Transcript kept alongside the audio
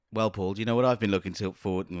Well, Paul, do you know what I've been looking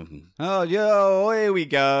forward? Oh, yo, here we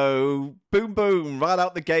go. Boom, boom, right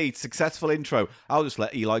out the gate. Successful intro. I'll just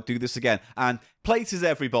let Eli do this again. And places,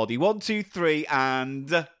 everybody. 1, 2, 3,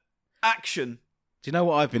 and action. Do you know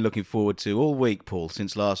what I've been looking forward to all week, Paul,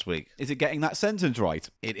 since last week? Is it getting that sentence right?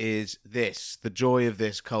 It is this, the joy of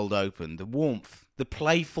this cold open, the warmth, the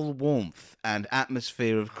playful warmth and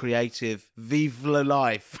atmosphere of creative vive la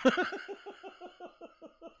life.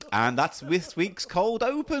 And that's this week's cold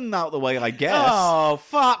open out the way, I guess. Oh,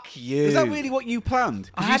 fuck you. Is that really what you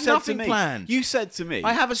planned? I had nothing planned. You said to me,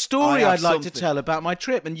 I have a story I'd like to tell about my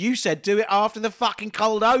trip, and you said do it after the fucking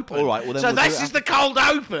cold open. All right, well then so we'll this is the cold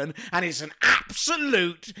open, and it's an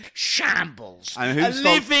absolute shambles. And a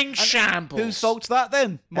living shambles. Whose fault's that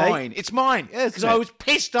then? Mine. It's mine. Because I was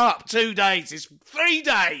pissed up 2 days. It's 3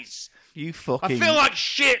 days. You fucking... I feel like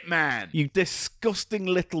shit, man. You disgusting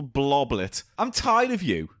little bloblet. I'm tired of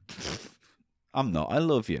you. I'm not. I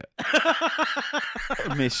love you.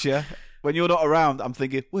 I miss you. When you're not around, I'm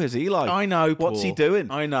thinking, where's Eli? I know, Paul. What's he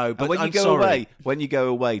doing? I know, but when I'm you go sorry. away, when you go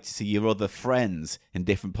away to see your other friends in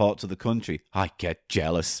different parts of the country, I get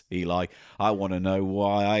jealous, Eli. I want to know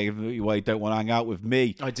why you don't want to hang out with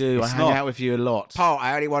me. I do. I hang out with you a lot. Paul,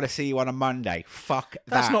 I only want to see you on a Monday. Fuck that.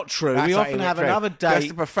 That's not true. That's we not often even have true. another date.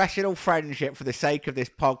 Just a professional friendship for the sake of this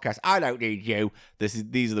podcast. I don't need you.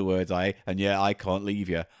 These are the words and I can't leave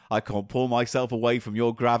you. I can't pull myself away from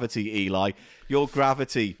your gravity, Eli. Your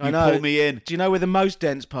gravity. You pull me in. Do you know where the most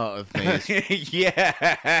dense part of me is?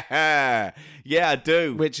 Yeah, I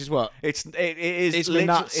do. Which is what? It is. It's my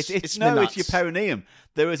nuts. It's my no, nuts. it's your perineum.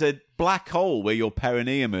 There is a black hole where your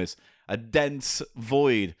perineum is. A dense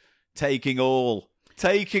void, taking all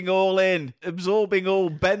in, absorbing all,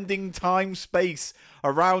 bending time, space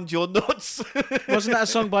around your nuts. Wasn't that a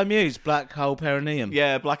song by Muse, Black Hole Perineum?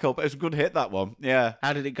 Yeah, Black Hole. It was a good hit, that one. Yeah.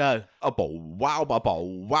 How did it go? A bow, wow, ba bow,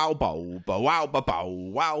 wow, bow, ba wow, ba bow,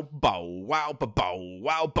 wow, bow, wow, ba bow,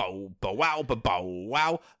 wow, bow, ba wow, ba bow,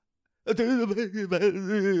 wow.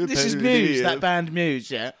 This is Muse, that band Muse,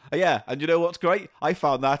 yeah? Yeah, and you know what's great? I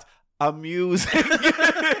found that amusing.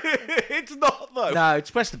 It's not, though. No,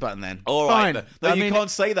 just press the button then. All Fine. right. No, you can't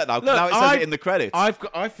say that now, because now it says it in the credits.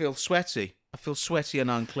 I feel sweaty. I feel sweaty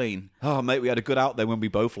and unclean. Oh, mate, we had a good out there when we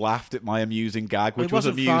both laughed at my amusing gag, which was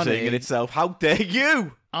wasn't amusing funny. in itself. How dare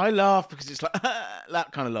you? I laugh because it's like,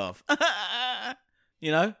 that kind of laugh.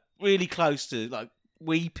 You know? Really close to, like,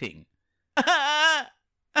 weeping.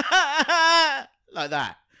 Like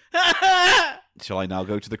that. Shall I now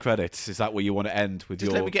go to the credits? Is that where you want to end with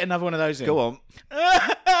Just let me get another one of those in. Go on.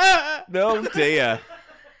 No, dear.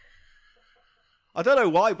 I don't know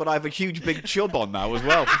why, but I have a huge big chub on now as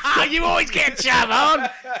well. You always get a chub on.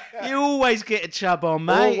 You always get a chub on,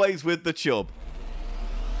 mate. Always with the chub.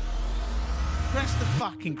 Press the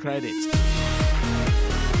fucking credits.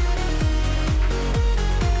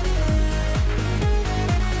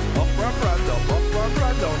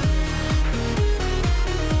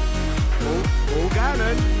 Paul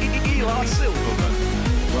Gannon, Eli Silverman.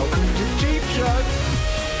 Welcome to Cheap Show.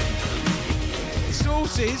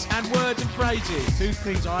 Sources and words and phrases. 2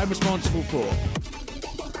 things I'm responsible for.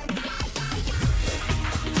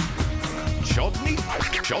 Chodney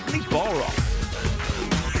Borough.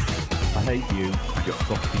 I hate you, your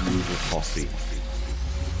fucking usual posse.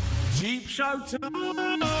 Cheap Show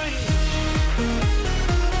time.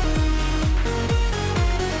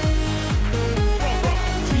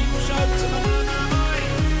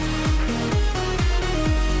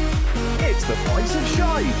 It's the price of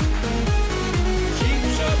shite.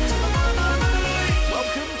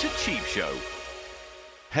 Welcome to Cheap Show.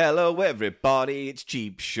 Hello everybody, it's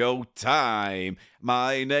Cheap Show time.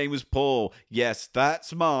 My name is Paul, yes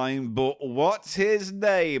that's mine, but what's his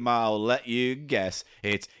name? I'll let you guess.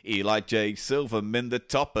 It's Eli J. Silverman, the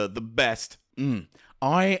top of the best.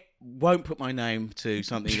 I won't put my name to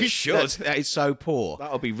something You should. that is so poor.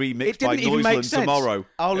 That'll be remixed It by didn't even make Noiseland sense. tomorrow.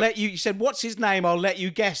 You said, what's his name? I'll let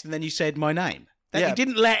you guess. And then you said my name. Yeah. You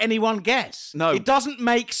didn't let anyone guess. No. It doesn't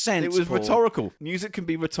make sense, It was Paul. rhetorical. Music can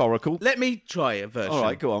be rhetorical. Let me try a version. All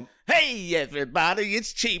right, go on. Hey, everybody,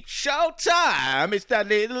 it's Cheap Show time. It's that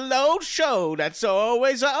little old show that's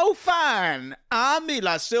always fine. I'm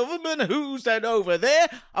Eli Silverman. Who's that over there?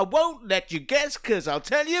 I won't let you guess, because I'll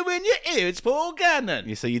tell you in your ear. It's Paul Gannon.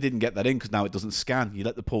 You say you didn't get that in because now it doesn't scan. You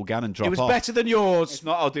let the Paul Gannon drop It was off. better than yours. If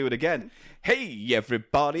not, I'll do it again. Hey,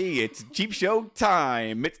 everybody, it's Cheap Show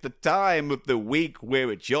time. It's the time of the week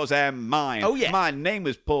where it's yours and mine. Oh, yeah. My name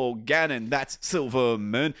is Paul Gannon. That's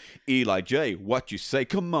Silverman. Eli J, what you say?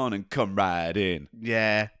 Come on and come right in.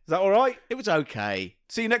 Yeah. Is that all right? It was okay.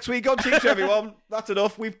 See you next week on Cheap Show, everyone. That's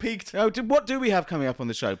enough. We've peaked. Oh, what do we have coming up on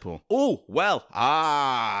the show, Paul? Oh, well,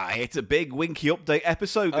 it's a big Winkie update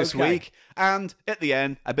episode this week. And at the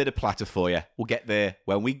end, a bit of platter for you. We'll get there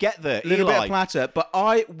when we get there. A little bit of platter, but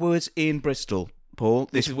I was in Bristol, Paul.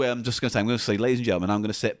 This is where I'm just going to say, ladies and gentlemen, I'm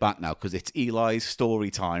going to sit back now because it's Eli's story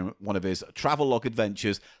time, one of his travel log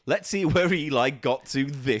adventures. Let's see where Eli got to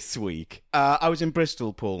this week. I was in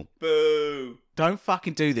Bristol, Paul. Boo. Don't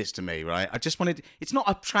fucking do this to me, right? It's not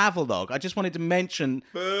a travel log. I just wanted to mention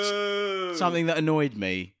something that annoyed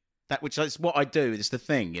me. Which is what I do. It's the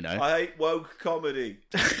thing, you know. I hate woke comedy.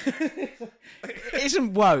 It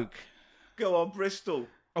isn't woke. Go on, Bristol.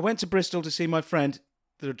 I went to Bristol to see my friend,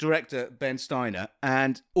 the director, Ben Steiner,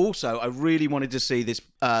 and also I really wanted to see this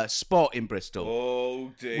spot in Bristol.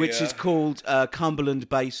 Oh, dear. Which is called Cumberland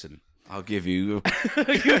Basin. I'll give you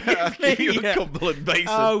a Cumberland Basin.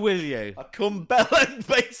 Oh, will you? A Cumberland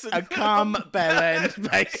Basin. A Cumberland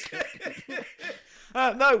Basin.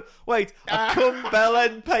 No, wait. A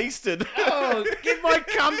Cumberland Paston. Oh, give my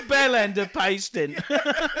Cumberland a pasting.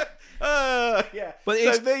 Yeah. But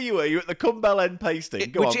so there you were. You're at the Cumberland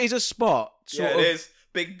Pasting. Which is a spot. It is.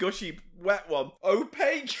 Big, gushy, wet one.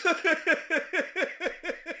 Opaque.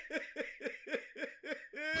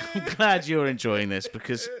 I'm glad you're enjoying this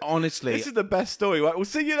because honestly, this is the best story. Right? We'll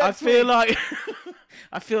see you next week.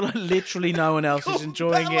 I feel like literally no one else is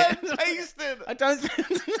enjoying it. I don't.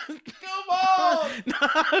 Come on!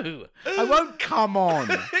 No, I won't. Come on.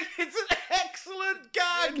 It's an excellent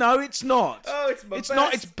gag. No, it's not. Oh, it's my It's best.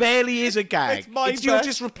 not. It barely is a gag. It's my best. You'll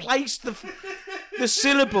just replace the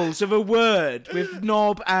syllables of a word with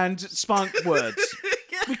knob and spunk words.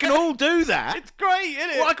 We can all do that. It's great,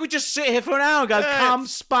 isn't it? Well, I could just sit here for an hour and go, come,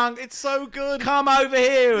 spunk. It's so good. Come over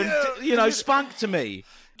here and, spunk to me.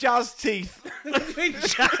 Jazz teeth.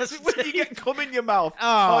 Jazz when you get cum in your mouth.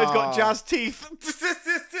 Oh, he's got jazz teeth.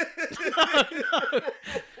 No.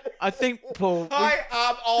 I think, Paul... I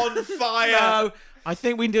am on fire. No, I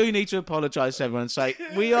think we do need to apologise to everyone and say,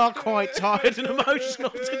 we are quite tired and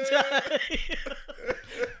emotional today.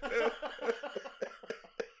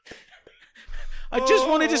 I just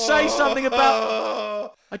wanted to say something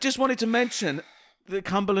about... I just wanted to mention the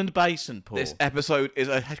Cumberland Basin, Paul. This episode is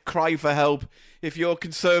a cry for help. If you're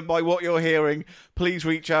concerned by what you're hearing, please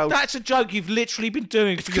reach out. That's a joke you've literally been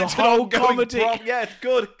doing for your whole comedy. Yeah, it's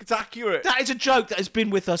good. It's accurate. That is a joke that has been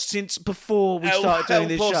with us since before we started doing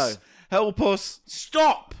this show. Help us.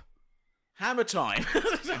 Stop. Hammer time.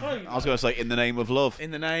 I was going to say, in the name of love.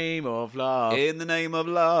 In the name of love. In the name of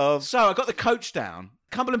love. So I got the coach down.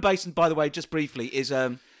 Cumberland Basin, by the way, just briefly, is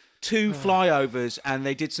 2 flyovers, and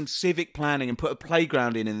they did some civic planning and put a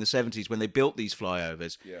playground in the 70s when they built these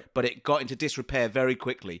flyovers. Yeah. But it got into disrepair very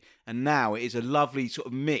quickly, and now it is a lovely sort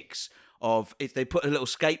of mix of they put a little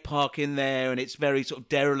skate park in there, and it's very sort of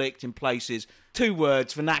derelict in places. 2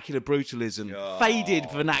 words: vernacular brutalism,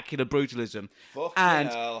 faded vernacular brutalism,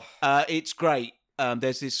 and it's great.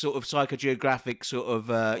 There's this sort of psychogeographic sort of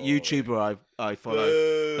YouTuber I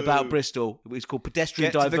follow about Bristol. It's called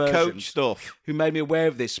Pedestrian Diversion. The coach stuff. Who made me aware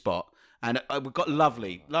of this spot, and we've got a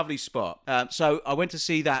lovely spot. So I went to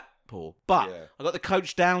see that, Paul, but I got the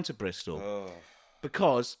coach down to Bristol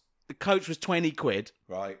because the coach was 20 quid,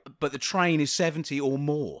 right? But the train is 70 or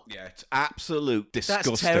more. Yeah, it's absolute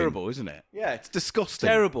disgusting. That's terrible, isn't it? Yeah, it's disgusting.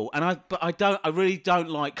 Terrible. And I really don't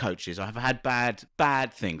like coaches. I've had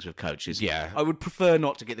bad things with coaches. Yeah. I would prefer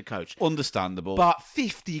not to get the coach. Understandable. But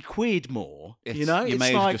 50 quid more, you may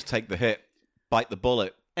as well just take the hit, bite the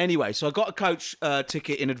bullet. Anyway, so I got a coach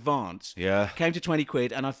ticket in advance. Yeah. Came to 20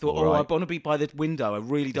 quid, and I thought, I want to be by the window. I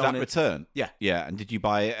really don't want to... return? Yeah. Yeah, and did you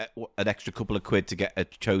buy an extra couple of quid to get a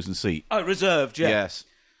chosen seat? I reserved, yeah. Yes.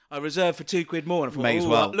 I reserved for 2 quid more. And I thought, may as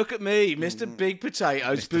well. Look at me, Mr. Big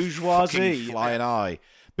Potatoes, Mr. bourgeoisie. Flying high.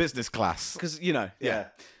 Business class. Because,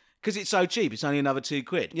 because it's so cheap, it's only another 2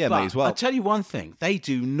 quid. Yeah, may as well. I'll tell you one thing, they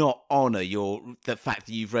do not honour the fact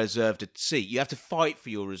that you've reserved a seat. You have to fight for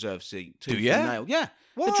your reserved seat. Do you? Nail. Yeah.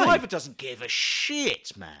 Why? The driver doesn't give a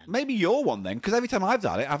shit, man. Maybe you're one then, because every time I've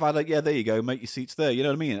done it, I've had there you go, make your seats there. You know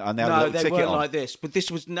what I mean? And they no, they weren't like this, but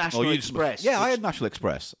this was National Express. I had National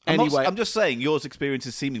Express. I'm just saying yours experience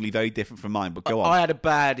is seemingly very different from mine, but go on. I had a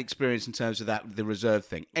bad experience in terms of the reserve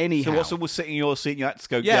thing. Anyhow. So someone was sitting in your seat and you had to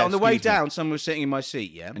go, yeah, on the way down, someone was sitting in my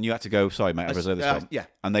seat, yeah. And you had to go, sorry, mate, I reserved this one. Yeah.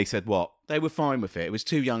 And they said what? They were fine with it. It was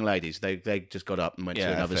 2 young ladies. They just got up and went to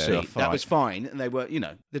another seat. That was fine. And they were,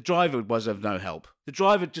 the driver was of no help. The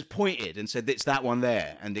driver just pointed and said, it's that one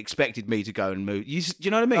there, and expected me to go and move. You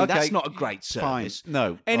know what I mean? Okay. That's not a great service. Fine.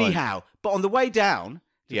 No. Anyhow, but on the way down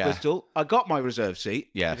to Bristol, I got my reserve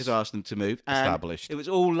seat because I asked them to move. And established. It was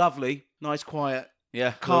all lovely, nice, quiet.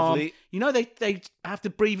 Yeah, calm. lovely. You know, they have to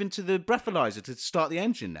breathe into the breathalyzer to start the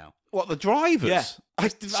engine now. What, the drivers? Yeah.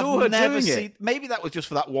 I've Saw her never doing seen... it. Maybe that was just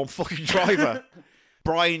for that one fucking driver.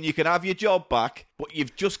 Brian, you can have your job back, but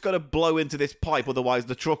you've just got to blow into this pipe, otherwise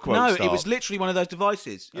the truck won't start. No, it was literally one of those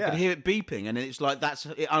devices. Yeah. I could hear it beeping, and it's like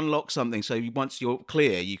it unlocks something. So once you're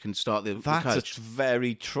clear, you can start the coach. That's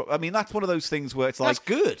very true. I mean, that's one of those things where it's like... That's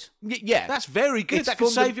good. Yeah. That's very good. It's That could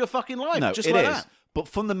save your fucking life. No, just it like is. that. But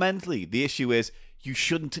fundamentally, the issue is you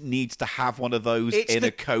shouldn't need to have one of those in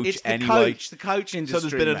a coach it's the anyway. The coach industry. So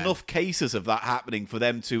there's been man. enough cases of that happening for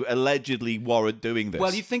them to allegedly warrant doing this.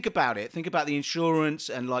 Well, you think about it. Think about the insurance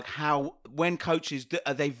and like how when coaches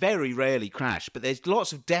they very rarely crash, but there's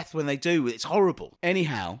lots of death when they do. It's horrible.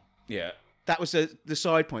 Anyhow, yeah. that was the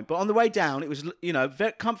side point. But on the way down, it was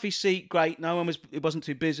very comfy seat, great. It wasn't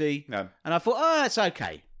too busy. No. And I thought, oh, it's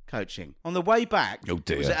okay. Coaching. On the way back, Oh,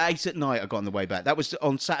 dear. it was at 8 at night I got on the way back. That was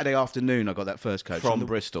on Saturday afternoon I got that first coach. From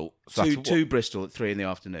Bristol. So that's to Bristol at 3 in the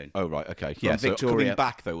afternoon. Oh, right, okay. Yeah, so Victoria. coming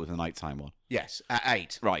back, though, was a nighttime one. Yes, at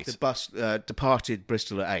 8. Right. The bus departed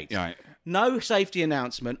Bristol at 8. Right. No safety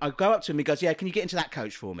announcement. I go up to him, he goes, yeah, can you get into that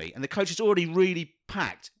coach for me? And the coach is already really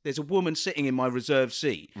packed. There's a woman sitting in my reserved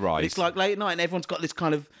seat. Right. And it's like late at night and everyone's got this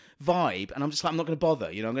kind of vibe, and I'm just like, I'm not going to bother.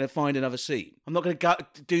 I'm going to find another seat. I'm not going to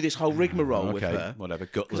do this whole rigmarole with her. Whatever,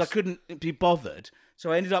 Because gutless. I couldn't be bothered.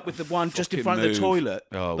 So I ended up with the one just in Fucking front of the move. toilet,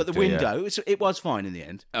 Oh, but the dear. window. It was fine in the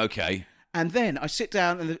end. Okay. And then I sit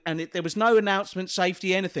down, and there was no announcement,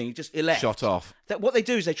 safety, anything. It left. Shot off. What they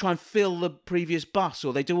do is they try and fill the previous bus,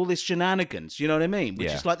 or they do all this shenanigans. You know what I mean? Which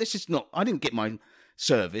Yeah. is like, this is not. I didn't get my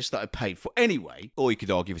service that I paid for anyway. Or you could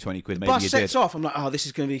argue for 20 quid, maybe Bus you sets did. off. I'm like, oh, this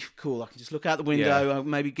is going to be cool. I can just look out the window,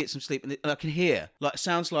 maybe get some sleep, and I can hear it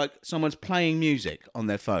sounds like someone's playing music on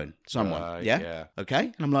their phone. Someone, yeah. Okay,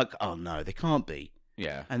 and I'm like, oh no, they can't be.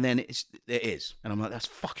 Yeah. And then it is. And I'm like, that's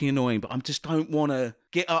fucking annoying, but I just don't want to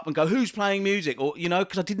get up and go, who's playing music? Or,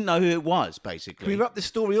 because I didn't know who it was, basically. Can we wrap this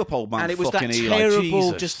story up, old man? And it was that Fucking Eli?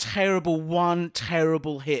 terrible, Jesus. one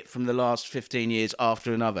terrible hit from the last 15 years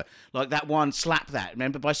after another. Like that one, Slap That.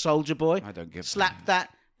 Remember by Soulja Boy? I don't give a Slap That.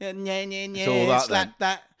 Yeah, yeah, all that Slap then.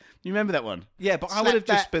 That. You remember that one? Yeah, but I Slap would have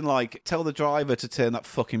just that. been like, tell the driver to turn that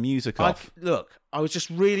fucking music off. Look, I was just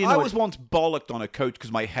really I annoyed. was once bollocked on a coach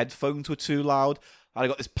because my headphones were too loud. And I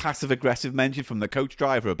got this passive-aggressive mention from the coach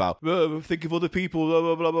driver about, think of other people, blah,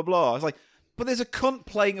 blah, blah, blah, blah. I was like, but there's a cunt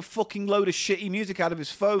playing a fucking load of shitty music out of his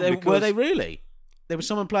phone. Were they really? There was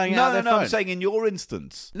someone playing out their phone? No, I'm saying in your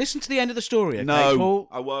instance. Listen to the end of the story, okay, No, Paul?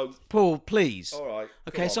 I won't. Paul, please. All right.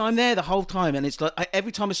 Okay, so I'm there the whole time, and it's like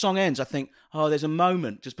every time a song ends, I think, oh, there's a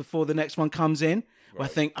moment just before the next one comes in where I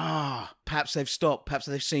think, perhaps they've stopped, perhaps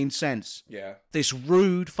they've seen sense. Yeah. This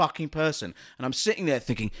rude fucking person. And I'm sitting there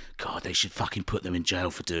thinking, God, they should fucking put them in jail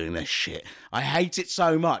for doing this shit. I hate it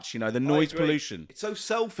so much, the noise pollution. It's so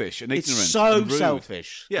selfish and It's ignorant. so and rude.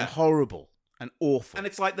 selfish and horrible and awful. And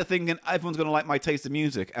it's like the thing, and everyone's going to like my taste of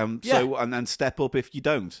music, and step up if you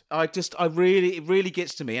don't. it really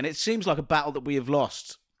gets to me, and it seems like a battle that we have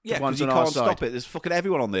lost. Yeah, the ones because you on our can't side. stop it. There's fucking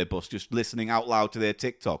everyone on their bus just listening out loud to their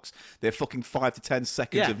TikToks. They're fucking 5 to 10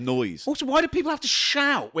 seconds of noise. Also, why do people have to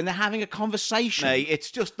shout when they're having a conversation? Mate, it's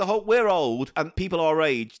just the whole... We're old, and people our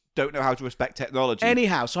age don't know how to respect technology.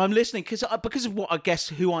 Anyhow, so I'm listening because of what I guess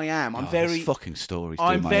who I am. I'm very this fucking stories.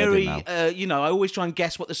 I'm doing my head very, in now. I always try and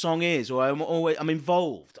guess what the song is, or I'm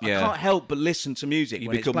involved. Yeah. I can't help but listen to music You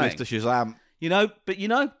when become it's Mr. playing. Shazam. Just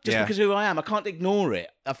Yeah. because of who I am, I can't ignore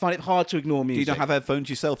it. I find it hard to ignore music. You don't have headphones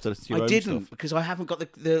yourself to listen to your I own didn't stuff? because I haven't got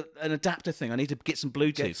an adapter thing. I need to get some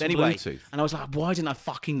Bluetooth. Get some anyway, Bluetooth. and I was like, why didn't I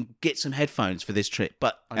fucking get some headphones for this trip?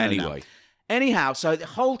 But I know now. Anyway. Anyhow, so the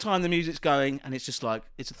whole time the music's going, and it's just like,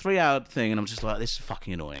 it's a 3-hour thing, and I'm just like, this is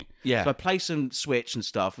fucking annoying. Yeah. So I play some Switch and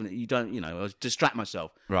stuff, and you don't, I distract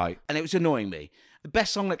myself. Right. And it was annoying me. The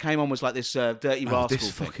best song that came on was like this Dirty Rascal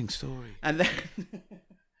this thing. fucking story. And then...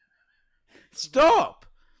 Stop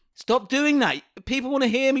doing that. People want to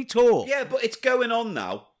hear me talk. Yeah, but it's going on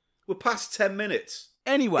now. We're past 10 minutes.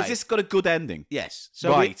 Anyway. Has this got a good ending? Yes.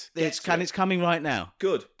 So Right. it's coming right now.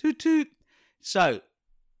 Good. Toot toot. So,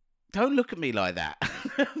 don't look at me like that.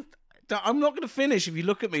 I'm not going to finish if you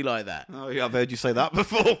look at me like that. Oh, yeah, I've heard you say that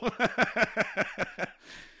before.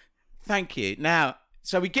 Thank you. Now,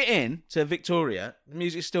 so we get in to Victoria, the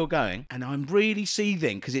music's still going, and I'm really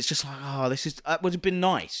seething because it's just like, that would have been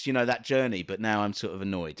nice, that journey, but now I'm sort of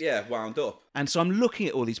annoyed. Yeah, wound up. And so I'm looking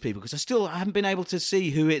at all these people because I haven't been able to see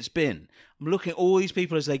who it's been. I'm looking at all these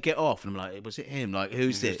people as they get off, and I'm like, was it him? Like,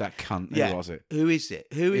 who's it? That cunt. Yeah. Who was it? Who is it?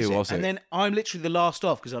 Who was it? And then I'm literally the last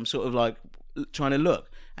off because I'm sort of like trying to look,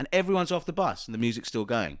 and everyone's off the bus, and the music's still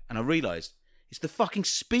going, and I realised It's the fucking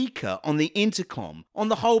speaker on the intercom on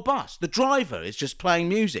the whole bus. The driver is just playing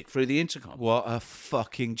music through the intercom. What a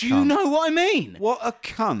fucking cunt. Do you know what I mean? What a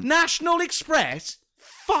cunt. National Express,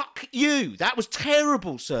 fuck you. That was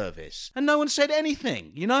terrible service. And no one said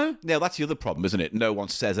anything, you know? Yeah, that's the other problem, isn't it? No one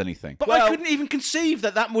says anything. But I couldn't even conceive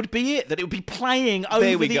that would be it, that it would be playing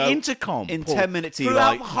over the intercom. In 10 minutes, Eli.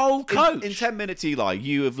 Throughout the whole coach. In 10 minutes, Eli,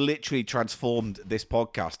 you have literally transformed this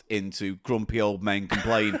podcast into Grumpy Old Men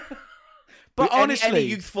Complain. But honestly, any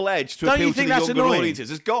youthful edge to appeal to the younger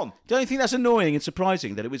audiences is gone. Don't you think that's annoying and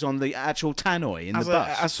surprising that it was on the actual tannoy in the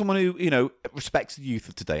bus? As someone who respects the youth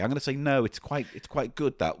of today, I'm going to say no. It's quite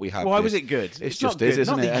good that we have. Why was it good? It's just good,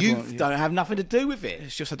 isn't it? The youth don't have nothing to do with it.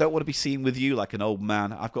 It's just I don't want to be seen with you like an old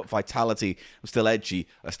man. I've got vitality. I'm still edgy.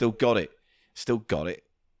 I still got it. Still got it.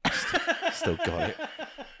 Still got it.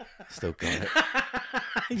 Still got it.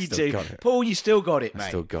 You do, Paul. You still got it, mate. I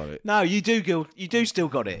still got it. No, you do. You do still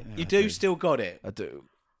got it. Yeah, you do still got it. I do.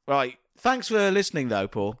 Right. Thanks for listening, though,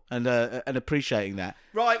 Paul, and appreciating that.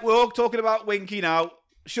 Right, we're all talking about Winkie now.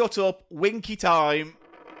 Shut up, Winkie time.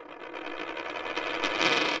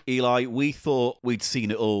 Eli, we thought we'd seen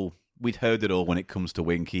it all. We'd heard it all when it comes to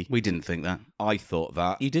Winkie. We didn't think that. I thought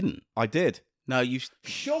that. You didn't. I did. No, you.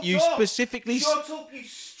 Shut you up! Specifically. Shut up, you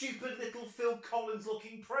stupid little Phil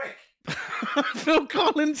Collins-looking prick. Phil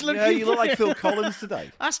Collins looking. Yeah, you look like Phil Collins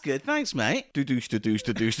today. That's good, thanks, mate.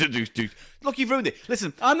 Do-doosh. Look, you've ruined it.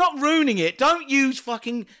 Listen, I'm not ruining it. Don't use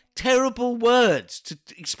fucking terrible words to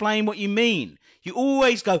explain what you mean. You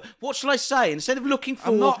always go, what shall I say? Instead of looking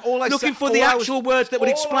for the actual words that would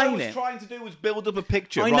explain it. All I was trying to do was build up a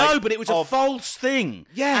picture. I know, but it was a false thing.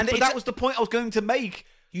 Yeah, but that was the point I was going to make.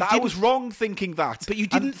 I was wrong thinking that. But you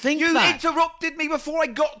didn't think that. You interrupted me before I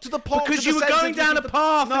got to the part. Because you were going down a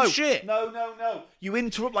path of shit. No. You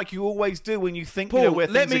interrupt like you always do when you think you know where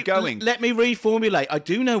things are going. Let me reformulate. I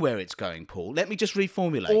do know where it's going, Paul. Let me just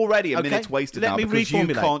reformulate. Already a minute's wasted now because you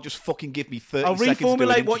can't just fucking give me 30 seconds. I'll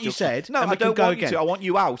reformulate what you said. No, I don't want you to. I want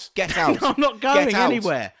you out. Get out. I'm not going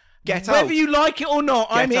anywhere. Get out. Whether you like it or not,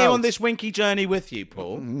 I'm here on this Winkie journey with you,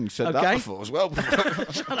 Paul. You said that before as well.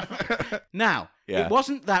 Shut up. Now, it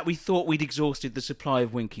wasn't that we thought we'd exhausted the supply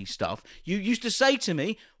of Winkie stuff. You used to say to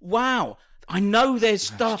me, wow, I know there's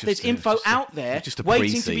stuff, there's info out there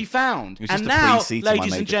waiting to be found. And now,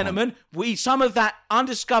 ladies and gentlemen, some of that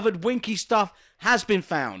undiscovered Winkie stuff has been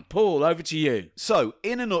found. Paul, over to you. So,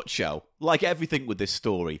 in a nutshell, like everything with this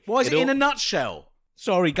story... Why is it in a nutshell?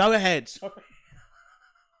 Sorry, go ahead. Sorry.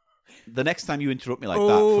 The next time you interrupt me like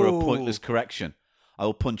that for a pointless correction, I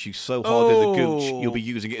will punch you so hard in the gooch, you'll be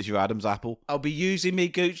using it as your Adam's apple. I'll be using me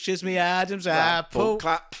gooch as me Adam's apple.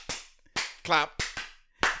 Clap. Clap.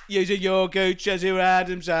 Using your gooch as your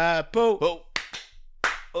Adam's apple.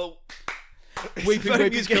 Oh. It's a very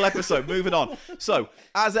musical episode. Moving on. So,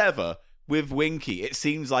 as ever, with Winkie, it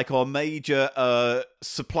seems like our major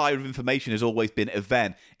supplier of information has always been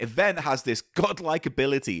Event. Event has this godlike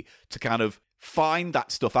ability to kind of find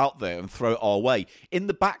that stuff out there and throw it our way. In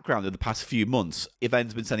the background of the past few months,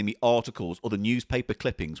 Event's been sending me articles, other newspaper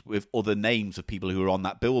clippings with other names of people who are on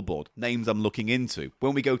that billboard, names I'm looking into.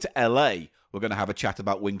 When we go to LA, we're going to have a chat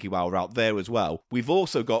about Winkie while we're out there as well. We've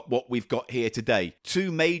also got what we've got here today.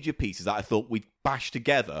 Two major pieces that I thought we'd bash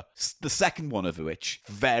together. The second one of which,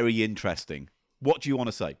 very interesting. What do you want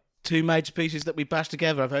to say? Two major pieces that we bash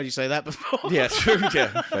together. I've heard you say that before. Yeah, true.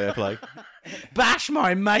 Yeah, fair play. Bash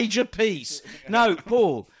my major piece. No,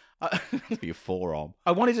 Paul. Your forearm.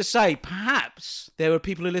 I wanted to say, perhaps there are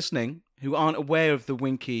people who are listening who aren't aware of the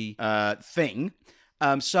Winkie thing.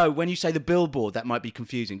 So when you say the billboard, that might be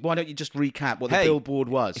confusing. Why don't you just recap what the billboard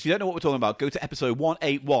was? If you don't know what we're talking about, go to episode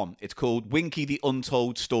 181. It's called Winkie the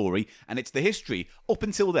Untold Story, and it's the history, up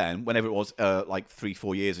until then, whenever it was, like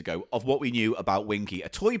 3-4 years ago, of what we knew about Winkie. A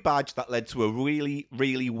toy badge that led to a really,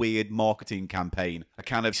 really weird marketing campaign, a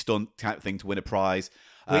kind of stunt type thing to win a prize.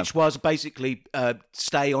 Which was basically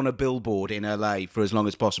stay on a billboard in LA for as long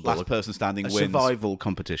as possible. Last person standing wins. Survival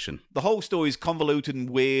competition. The whole story is convoluted and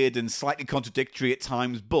weird and slightly contradictory at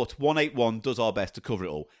times, but 181 does our best to cover it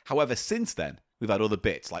all. However, since then, we've had other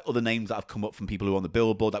bits, like other names that have come up from people who are on the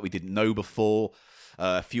billboard that we didn't know before.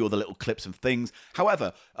 A few other little clips and things.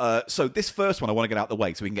 However, so this first one I want to get out of the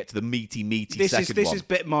way so we can get to the meaty second one. This is a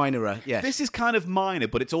bit minor, yes. This is kind of minor,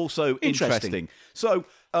 but it's also interesting. So,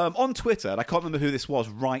 on Twitter, and I can't remember who this was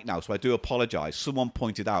right now, so I do apologise, someone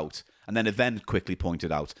pointed out, and then Event quickly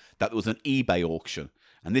pointed out, that there was an eBay auction.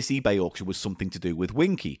 And this eBay auction was something to do with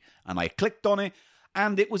Winkie. And I clicked on it,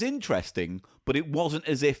 and it was interesting, but it wasn't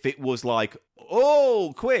as if it was like,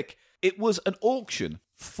 oh, quick. It was an auction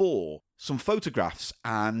for some photographs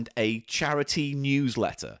and a charity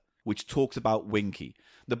newsletter. which talks about Winkie.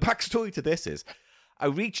 The backstory to this is I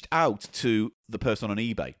reached out to the person on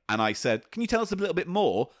eBay and I said, can you tell us a little bit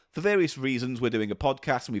more? For various reasons, we're doing a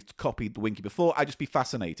podcast and we've copied the Winkie before. I'd just be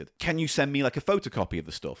fascinated. Can you send me like a photocopy of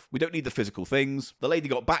the stuff? We don't need the physical things. The lady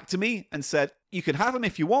got back to me and said, you can have them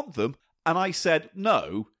if you want them. And I said,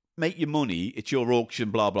 no, make your money. It's your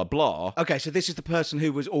auction, blah, blah, blah. Okay, so this is the person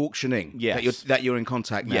who was auctioning Yes. that you're in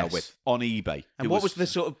contact now Yes, with. on eBay. And what was the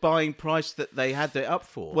sort of buying price that they had it up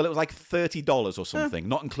for? Well, it was like $30 or something,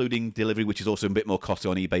 not including delivery, which is also a bit more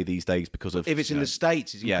costly on eBay these days because of... if it's in the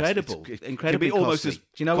States, it's incredible. It Incredibly can be almost costly. as Do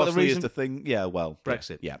you know what the costly reason? as the thing? Yeah, well...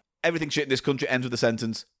 Brexit. Yeah. Everything shit in this country ends with a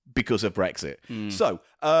sentence because of Brexit. So,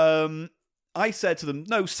 I said to them,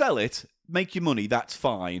 no, sell it, make your money, that's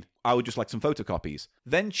fine. I would just like some photocopies.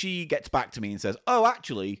 Then she gets back to me and says, oh,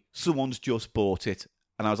 actually, someone's just bought it.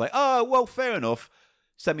 And I was like, oh, well, fair enough.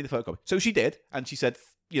 Send me the photocopy. So she did, and she said,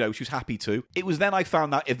 she was happy to. It was then I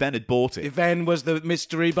found out Yvonne had bought it. Yvonne was the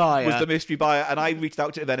mystery buyer. And I reached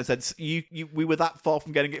out to Yvonne and said, we were that far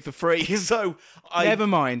from getting it for free. So Never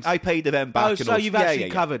mind. I paid Yvonne back. Oh, so you've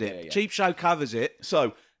actually covered it. Yeah. Cheap Show covers it.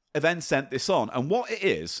 So Yvonne sent this on, and what it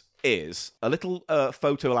is a little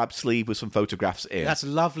photo lab sleeve with some photographs in. That's a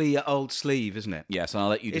lovely old sleeve, isn't it? Yes, and I'll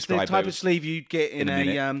let you It's describe the type those of sleeve you'd get in a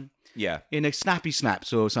minute. Yeah. in a Snappy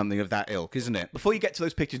Snaps or something of that ilk, isn't it? Before you get to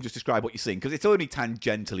those pictures, just describe what you're seeing, because it's only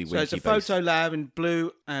tangentially So it's a Winkie-based. photo lab in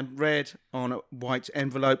blue and red on a white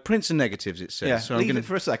envelope. Prints and negatives, it says. Yeah, So leave it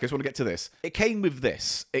for a second. I just want to get to this. It came with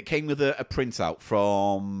this. It came with a printout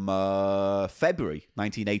from February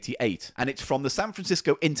 1988, and it's from the San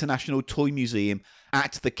Francisco International Toy Museum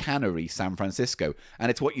at the Cannery, San Francisco. And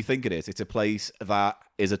it's what you think it is. It's a place that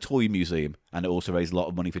is a toy museum, and it also raises a lot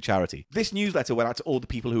of money for charity. This newsletter went out to all the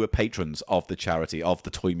people who are patrons of the charity, of the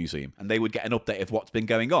toy museum, and they would get an update of what's been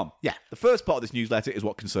going on. Yeah. The first part of this newsletter is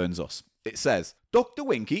what concerns us. It says, Dr.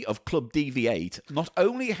 Winkie of Club DV8 not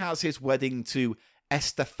only has his wedding to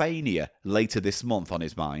Estefania later this month on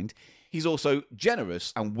his mind, he's also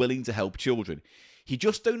generous and willing to help children. He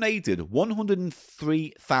just donated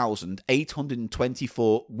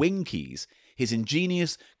 103,824 Winkies, his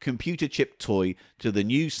ingenious computer chip toy, to the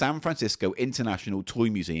new San Francisco International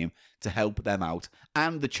Toy Museum to help them out,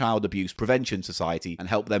 and the Child Abuse Prevention Society, and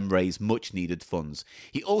help them raise much needed funds.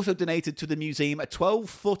 He also donated to the museum a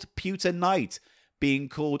 12-foot pewter knight being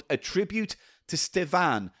called A Tribute to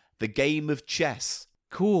Stevan, the Game of Chess.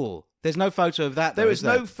 Cool. There's no photo of that, though, There is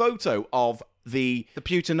no photo of the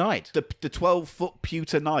pewter knight. the 12-foot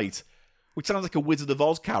pewter knight, which sounds like a Wizard of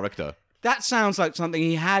Oz character. That sounds like something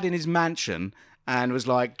he had in his mansion and was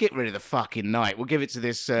like, get rid of the fucking knight. We'll give it to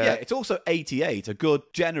this... Yeah, it's also 88, a good,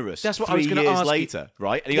 generous That's what I 3 was gonna years ask you. later,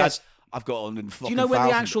 right? And he Yes. goes, I've got 100,000. Do you know when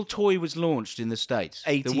the actual toy was launched in the States?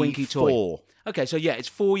 84. The Winkie toy. Okay, so yeah, it's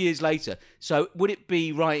 4 years later. So would it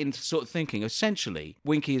be right in sort of thinking, essentially,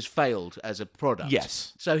 Winkie has failed as a product?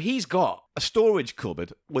 Yes. So he's got... A storage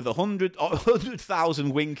cupboard with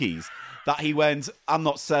 100,000 Winkies that he went, I'm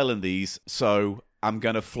not selling these, so I'm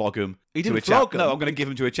going to flog them. He to didn't a flog 'em. No, I'm going to give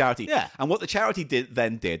them to a charity. Yeah. And what the charity did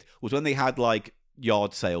was when they had like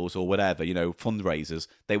yard sales or whatever, fundraisers,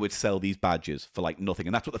 they would sell these badges for like nothing.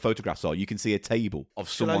 And that's what the photographs are. You can see a table of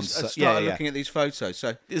someone. I started looking at these photos,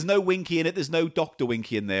 so... There's no Winkie in it. There's no Dr.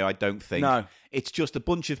 Winkie in there, I don't think. No. It's just a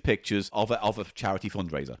bunch of pictures of a charity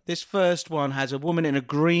fundraiser. This first one has a woman in a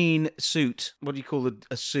green suit. What do you call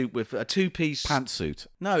a suit with a two-piece... Pantsuit.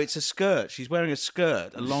 No, it's a skirt. She's wearing a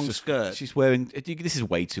skirt, a long skirt. She's wearing... This is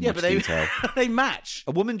way too much but detail. they match.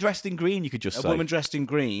 A woman dressed in green, you could just say. A woman dressed in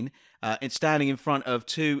green, and standing in front of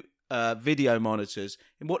two video monitors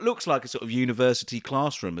in what looks like a sort of university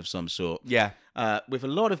classroom of some sort. Yeah. With a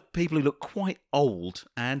lot of people who look quite old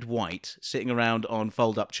and white sitting around on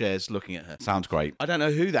fold-up chairs looking at her. Sounds great. I don't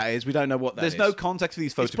know who that is. We don't know what that is. There's no context for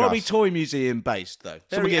these photographs. It's probably toy museum based, though.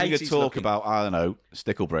 Someone Very giving a 80s talk looking. about, I don't know,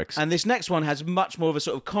 stickle bricks. And this next one has much more of a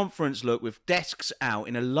sort of conference look with desks out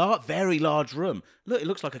in a very large room. Look, it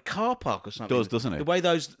looks like a car park or something. Does, doesn't it? The way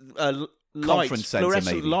those Conference lights, centre,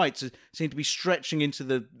 fluorescent maybe. lights seem to be stretching into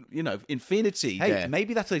the, infinity. Hey, there.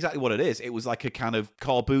 maybe that's exactly what it is. It was like a kind of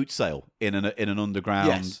car boot sale in an underground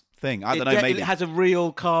Yes. thing. I don't know, maybe. It has a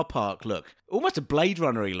real car park look. Almost a Blade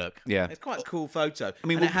Runner-y look. Yeah. It's quite a cool photo. I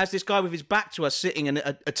mean, and it has this guy with his back to us sitting and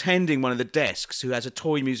attending one of the desks who has a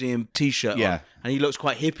Toy Museum T-shirt Yeah. on. And he looks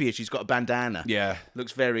quite hippie-ish. He's got a bandana. Yeah.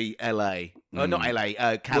 Looks very L.A. Oh, not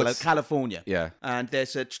L.A., California. Yeah. And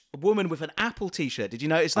there's a woman with an Apple T-shirt. Did you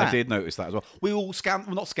notice that? I did notice that as well. We will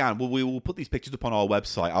we will put these pictures up on our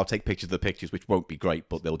website. I'll take pictures of the pictures, which won't be great,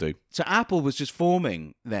 but they'll do. So Apple was just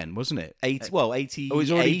forming then, wasn't it? 88. Oh, it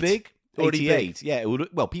was already big? Already 88. Yeah,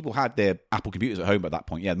 well, people had their Apple computers at home at that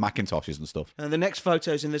point. Yeah, Macintoshes and stuff. And the next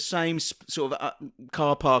photo's in the same sort of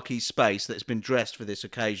car parky space that's been dressed for this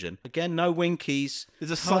occasion. Again, no Winkies.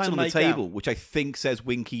 There's a Hard sign to on the make table out. which I think says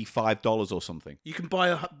Winkie $5 or something. You can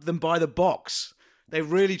buy them by the box. They're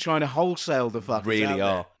really trying to wholesale the fuckers Really out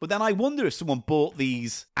are. there. But then I wonder if someone bought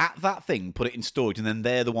these at that thing, put it in storage, and then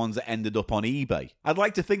they're the ones that ended up on eBay. I'd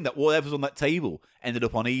like to think that whatever's on that table ended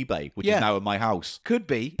up on eBay, which Yeah. is now in my house. Could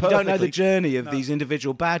be. You don't know the Perfectly. journey of these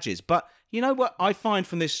individual badges. But you know what I find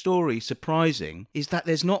from this story surprising is that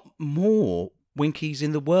there's not more Winkies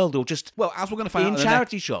in the world, or just Well, as we're going to find out in in the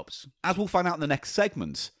charity shops. as we'll find out in the next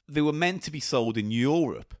segments, they were meant to be sold in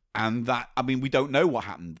Europe. And that, I mean, we don't know what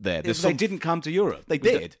happened there. They didn't come to Europe. They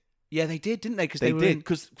did. Yeah, they did, didn't they? Because They were did, in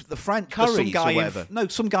because the French... Currys some guy or whatever.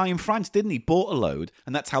 some guy in France, didn't he? Bought a load,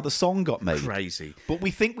 and that's how the song got made. crazy. But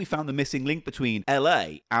we think we found the missing link between LA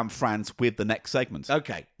and France with the next segment.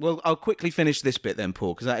 Okay, well, I'll quickly finish this bit then,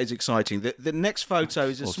 Paul, because that is exciting. The next photo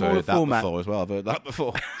is a Also smaller heard that format, before as well. I've heard that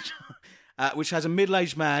before. which has a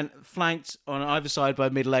middle-aged man flanked on either side by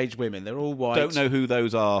middle-aged women. They're all white. Don't know who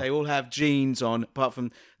those are. They all have jeans on, apart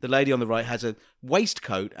from the lady on the right has a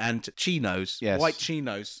waistcoat and chinos, Yes. white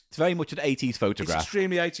chinos. It's very much an 80s It's photograph.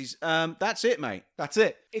 extremely 80s. That's it, mate. That's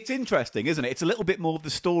it. It's interesting, isn't it? It's a little bit more of the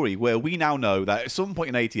story where we now know that at some point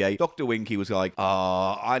in 88, Dr. Winkie was like,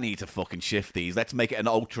 I need to fucking shift these. Let's make it an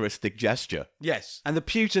altruistic gesture. Yes. And the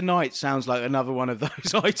pewter knight sounds like another one of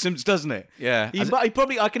those items, doesn't it? Yeah. He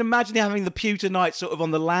probably, I can imagine him having the pewter knight sort of on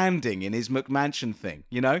the landing in his McMansion thing,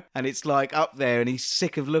 you know? And it's like up there and he's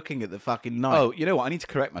sick of looking at the fucking knight. Oh, you know what? I need to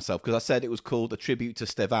correct myself because I said it was called A Tribute to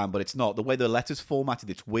Stevan, but it's not. The way the letters formatted,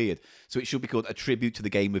 it's weird. So it should be called A Tribute to the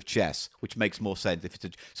Game of Chess, which makes more sense. If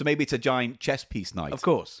it's so maybe it's a giant chess piece night. Of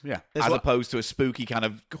course, yeah. As opposed to a spooky kind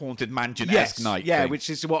of haunted mansion-esque night. Yeah, thing. which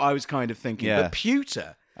is what I was kind of thinking. Yeah. But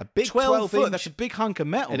pewter, A big 12 foot, 12-inch that's a big hunk of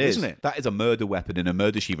metal, It is. isn't it? That is a murder weapon in a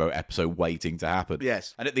Murder, She Wrote episode waiting to happen.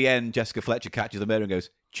 Yes. And at the end, Jessica Fletcher catches the murder and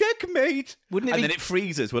goes, checkmate! Wouldn't it and be- then it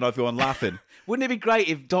freezes when everyone laughing. Wouldn't it be great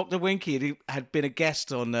if Dr. Winkie had been a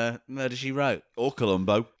guest on Murder, She Wrote? Or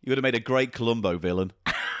Columbo. You would have made a great Columbo villain.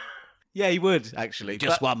 Yeah, he would, actually.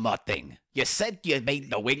 But one more thing. You said you made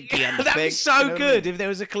the Winkie and the that'd be thing. so You know what I good mean? if there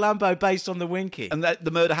was a Columbo based on the Winkie. And that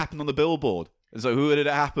the murder happened on the billboard. And so who did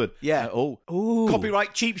it happen? Yeah. Ooh.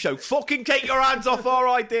 Copyright cheap show. Fucking take your hands off our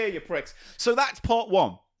idea, you pricks. So that's part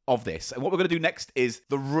one of this. And what we're going to do next is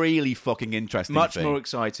the really fucking interesting Much thing. more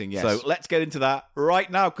exciting, yes. So let's get into that right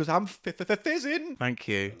now because I'm fizzing. Thank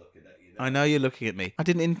you. I know you're looking at me. I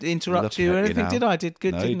didn't interrupt Looking you or at you anything, now. did I? I did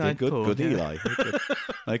good, No, you didn't I? did good. Paul? Good, Yeah. Eli. Good.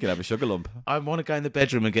 I can have a sugar lump. I want to go in the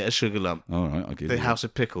bedroom and get a sugar lump. All right, I'll give The you. House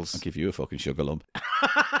of Pickles. I'll give you a fucking sugar lump.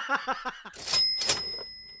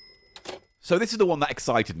 So this is the one that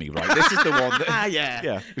excited me, right? This is the one that... Yeah.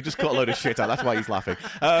 Yeah, we just cut a load of shit out. That's why he's laughing.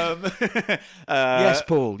 Yes,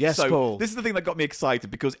 Paul. Yes, so Paul. This is the thing that got me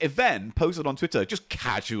excited because Yvonne posted on Twitter, just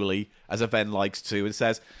casually, as Yvonne likes to, and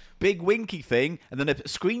says, big Winkie thing, and then a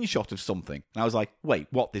screenshot of something. And I was like, wait,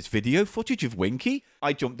 what, this video footage of Winkie?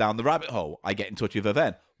 I jump down the rabbit hole. I get in touch with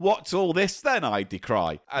Yvonne. What's all this then? I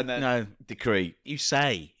decry. And then No. decree. You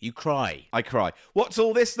say. You cry. I cry. What's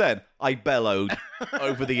all this then? I bellowed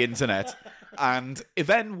over the internet. And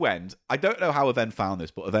Yvonne went, I don't know how Yvonne found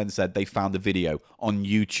this, but Yvonne said they found a video on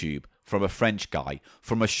YouTube from a French guy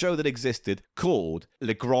from a show that existed called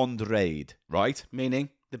Le Grand Raid, right? Meaning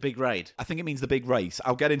the big raid. I think it means the big race.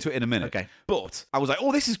 I'll get into it in a minute. Okay. But I was like,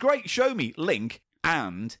 oh, this is great. Show me. Link.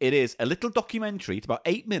 And it is a little documentary. It's about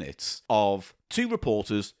 8 minutes of two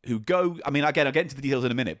reporters who go, I mean, again, I'll get into the details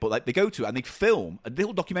in a minute, but like they go to and they film a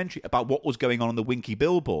little documentary about what was going on the Winkie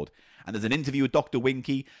billboard. And there's an interview with Dr.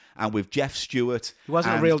 Winkie and with Jeff Stewart. He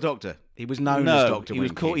wasn't a and- real doctor. He was known No, as Dr. he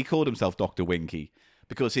was Winkie. he called himself Dr. Winkie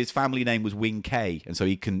because his family name was Winkie. And so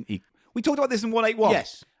we talked about this in 181.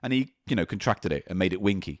 Yes. And he, contracted it and made it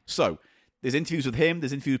Winkie. So there's interviews with him,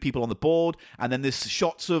 there's interviews with people on the board, and then there's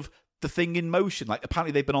shots of the thing in motion. Like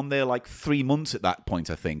apparently they've been on there like 3 months at that point,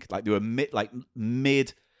 I think. Like they were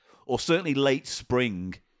mid or certainly late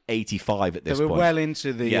spring 85 at this They were point. well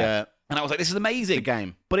into the And I was like, this is amazing. the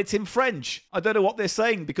game. But it's in French. I don't know what they're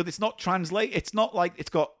saying because it's not translate. It's not like it's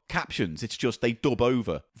got captions. It's just they dub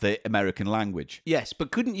over the American language. Yes,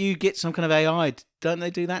 but couldn't you get some kind of AI? Don't they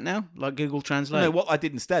do that now? Like Google Translate? No, what I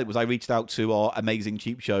did instead was I reached out to our amazing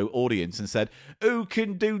Cheap Show audience and said, who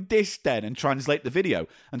can do this then and translate the video?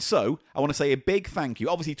 And so I want to say a big thank you,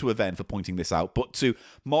 obviously to Yvonne for pointing this out, but to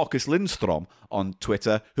Marcus Lindstrom on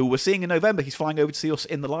Twitter, who we're seeing in November. He's flying over to see us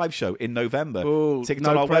in the live show in November. Ooh, Tickets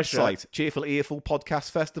no on our pressure. website, Cheerful Earful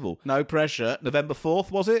Podcast festival? No pressure. November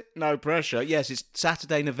 4th, was it? No pressure. Yes, it's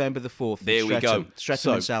Saturday, November the 4th. There we go.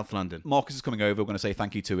 Streatham in South London. Marcus is coming over. We're going to say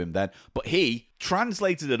thank you to him then. But he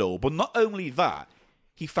translated it all. But not only that,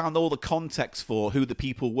 he found all the context for who the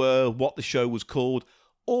people were, what the show was called,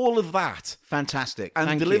 all of that. Fantastic. And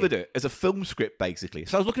Thank delivered you. it as a film script, basically.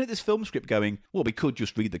 So I was looking at this film script going, well, we could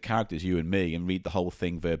just read the characters, you and me, and read the whole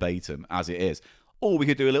thing verbatim as it is. Or we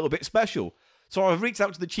could do a little bit special. So I've reached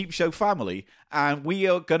out to the Cheap Show family, and we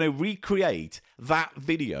are going to recreate that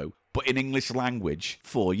video, but in English language,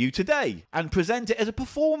 for you today, and present it as a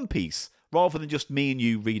perform piece, rather than just me and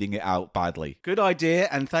you reading it out badly. Good idea,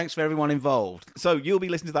 and thanks for everyone involved. So you'll be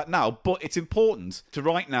listening to that now, but it's important to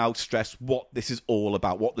right now stress what this is all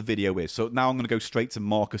about, what the video is. So now I'm going to go straight to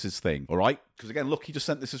Marcus's thing, all right? Because again, look, he just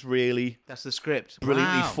sent this as really That's the script.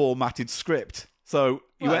 brilliantly Wow. formatted script. So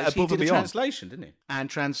you went He above did and a beyond. translation, didn't he? And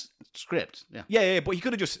transcript. Yeah. Yeah, but he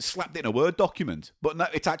could have just slapped it in a Word document. But no,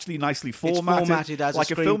 it's actually nicely It's formatted, as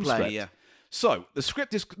like a film screenplay, script. yeah. So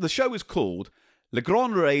the show is called Le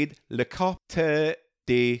Grand Raid, Le Copter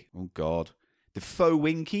de Faux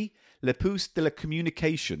Winkie, Le Pouce de la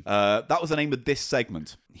Communication. That was the name of this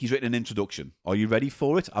segment. He's written an introduction. Are you ready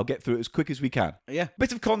for it? I'll get through it as quick as we can. Yeah.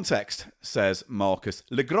 Bit of context, says Marcus.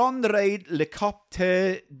 Le Grand Raid, Le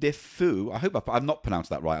Copter de Fou. I hope I've not pronounced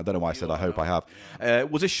that right. I don't know why I said I hope I have.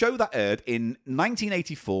 Was a show that aired in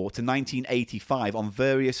 1984 to 1985 on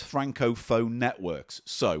various Francophone networks.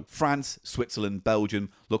 So, France, Switzerland, Belgium,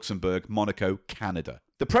 Luxembourg, Monaco, Canada.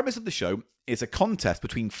 The premise of the show is a contest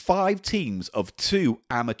between 5 teams of 2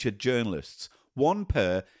 amateur journalists, one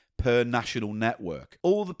per national network.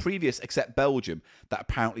 All the previous except Belgium that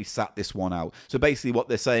apparently sat this one out. So basically what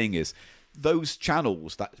they're saying is those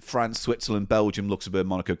channels, that France, Switzerland, Belgium, Luxembourg,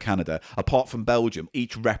 Monaco, Canada, apart from Belgium,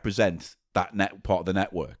 each represent that part of the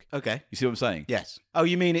network. Okay. You see what I'm saying? Yes. Oh,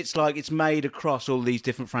 you mean it's like it's made across all these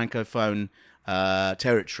different Francophone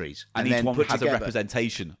territories. And each then one put has a together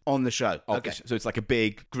representation. on the show. Of Okay. So it's like a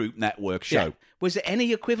big group network show. Yeah. Was there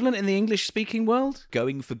any equivalent in the English-speaking world?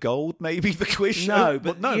 Going for gold, maybe, the quiz show? No,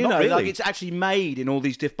 but no, you not know, really. like it's actually made in all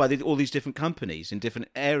these all these different companies in different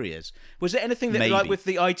areas. Was there anything that, Maybe. like, with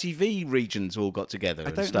the ITV regions all got together I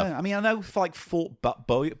and don't stuff? know. I mean, I know like Fort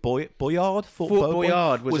Boyard. Fort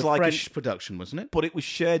Boyard was a like French production, wasn't it? but it was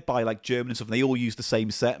shared by like German and stuff. And they all used the same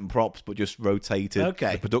set and props, but just rotated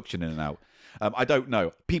Okay. the production in and out. I don't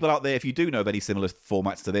know. People out there, if you do know of any similar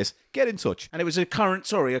formats to this, get in touch. And it was a current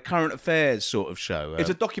affairs sort of show. It's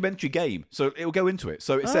a documentary game, so it will go into it.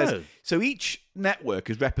 So it says, so each network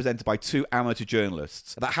is represented by 2 amateur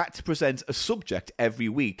journalists that had to present a subject every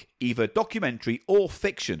week, either documentary or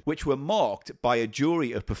fiction, which were marked by a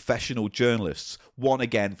jury of professional journalists, one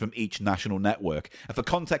again from each national network. And for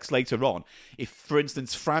context later on, if, for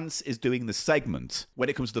instance, France is doing the segment, when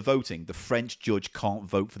it comes to the voting, the French judge can't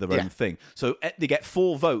vote for their own thing. So they get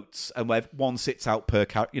 4 votes, and where one sits out per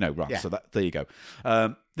right. Yeah. So there you go.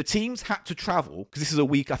 The teams had to travel, because this is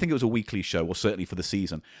I think it was a weekly show, or certainly for the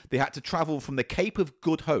season. They had to travel from the Cape of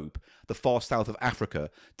Good Hope, the far south of Africa,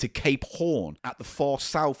 to Cape Horn at the far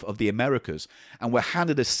south of the Americas, and were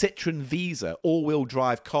handed a Citroen Visa all-wheel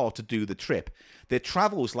drive car to do the trip. Their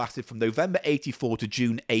travels lasted from November 84 to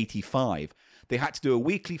June 85. They had to do a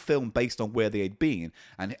weekly film based on where they had been,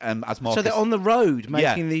 and as Marcus, so they're on the road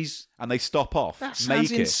making these. and they stop off, That sounds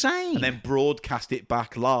make it, insane. and then broadcast it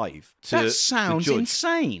back live to That the sounds judge.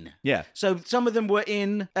 insane. Yeah. So some of them were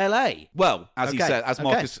in LA. Well, as he Okay, said, as okay.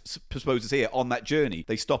 Marcus proposes here, on that journey,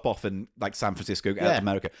 they stop off in like San Francisco,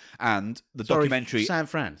 America, and the documentary. San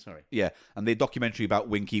Fran. Sorry. Yeah, and the documentary about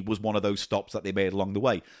Winkie was one of those stops that they made along the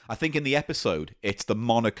way. I think in the episode, it's the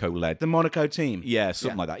Monaco-led. The Monaco team. Yeah,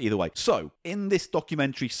 something like that. Either way. So, in this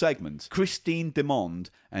documentary segment, Christine Demond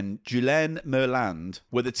and Julien Merland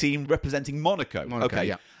were the team representing Monaco. Monaco,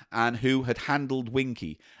 yeah. And who had handled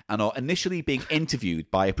Winkie and are initially being interviewed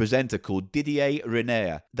by a presenter called Didier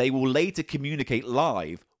Renair. They will later communicate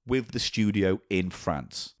live with the studio in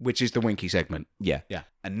France. Which is the Winkie segment. Yeah. Yeah.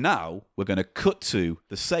 And now we're going to cut to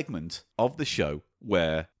the segment of the show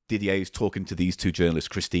where Didier is talking to these 2 journalists,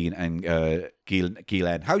 Christine and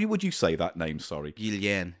Guylaine. How would you say that name? Sorry,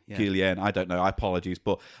 Guylaine. Yeah. Guylaine. I don't know. I apologies,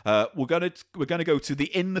 but we're gonna go to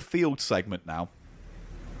the in the field segment now.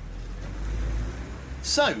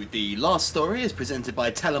 So, the last story is presented by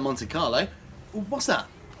Tele Monte Carlo. What's that?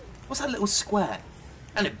 What's that little square?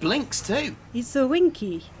 And it blinks too. It's a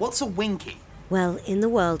Winkie. What's a Winkie? Well, in the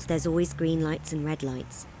world, there's always green lights and red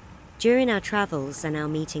lights. During our travels and our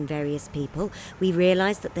meeting various people, we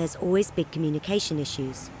realised that there's always big communication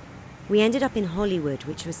issues. We ended up in Hollywood,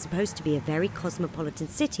 which was supposed to be a very cosmopolitan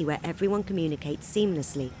city where everyone communicates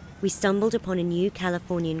seamlessly. We stumbled upon a new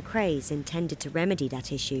Californian craze intended to remedy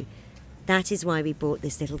that issue. That is why we brought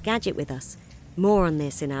this little gadget with us. More on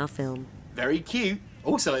this in our film. Very cute.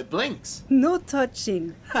 Also, it blinks. No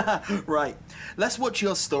touching. Right, let's watch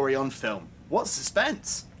your story on film. What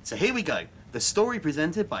suspense! So here we go. The story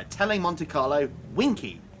presented by Tele Monte Carlo,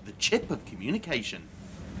 Winkie, the chip of communication.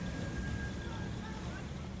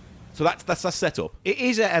 So that's our setup. It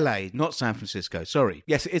is at LA, not San Francisco. Sorry.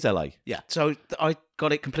 Yes, it is LA. Yeah. So I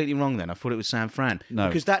got it completely wrong then. I thought it was San Fran. No.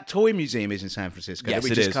 Because that toy museum is in San Francisco Yes, that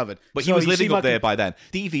we it just is. covered. But So he was you see living my up there by then.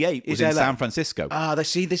 DV8 was Is in LA. San Francisco.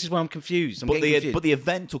 See, this is where I'm confused. I'm but getting confused. the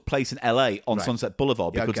event took place in LA on Right. Sunset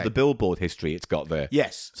Boulevard because Okay. of the billboard history it's got there.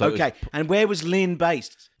 Yes. So it was okay. And where was Lynn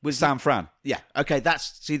based? Was San Fran. Yeah. Okay. Do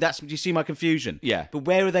you see my confusion? Yeah. But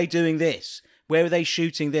where are they doing this? Where are they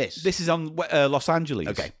shooting this? This is on Los Angeles.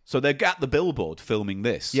 Okay. So they're at the billboard filming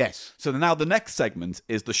this. Yes. So now the next segment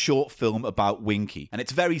is the short film about Winkie. And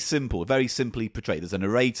it's very simple, very simply portrayed. There's a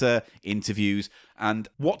narrator, interviews. And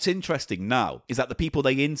what's interesting now is that the people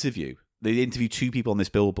they interview two people on this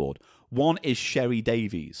billboard. One is Sherry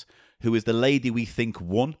Davies, who is the lady we think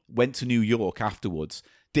went to New York afterwards,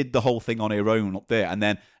 did the whole thing on her own up there. And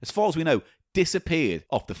then, as far as we know, disappeared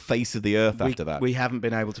off the face of the earth after that. We haven't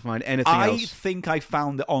been able to find anything I else. think I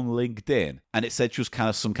found it on LinkedIn, and it said she was kind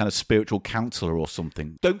of some kind of spiritual counselor or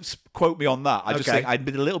something. Don't quote me on that. I just Okay. think I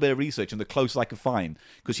did a little bit of research, and the closest I could find,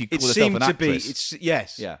 because she It called herself seemed an to be. actress.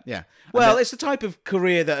 Yes. Yeah. Yeah. And Well, then- it's the type of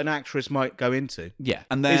career that an actress might go into. Yeah,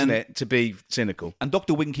 and then Isn't it? To be cynical. And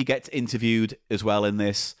Dr. Winkie gets interviewed as well in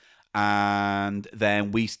this. And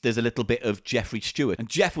then there's a little bit of Jeffrey Stewart. And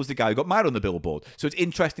Jeff was the guy who got married on the billboard. So it's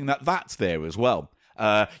interesting that that's there as well.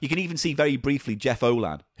 You can even see very briefly Jeff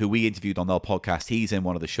Olan, who we interviewed on our podcast. He's in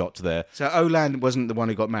one of the shots there. So Olan wasn't the one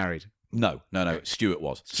who got married. No, Stewart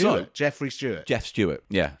was. Stewart. So, Jeffrey Stewart. Jeff Stewart,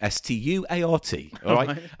 yeah, Stuart. All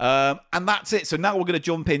right, and that's it. So now we're going to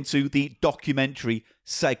jump into the documentary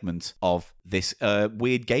segment of this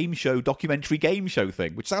weird documentary game show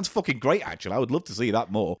thing, which sounds fucking great. Actually, I would love to see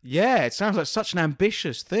that more. Yeah, it sounds like such an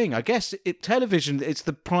ambitious thing. I guess television, it's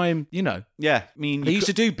the prime, Yeah, I mean, They used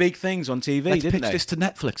to do big things on TV, let's didn't pitch they? this to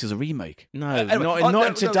Netflix as a remake. No, Anyway, not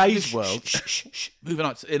in today's world. Shh. Moving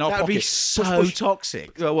on in our That would be pocket. so Push.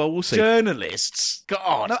 toxic. Well, we'll see. Journalists.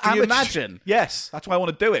 God, No, can you amateur- imagine? Yes, that's why I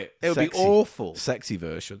want to do it. It would be Sexy. awful. Sexy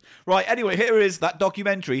version. Right, anyway, here is that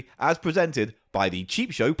documentary as presented by the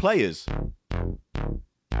Cheap Show players.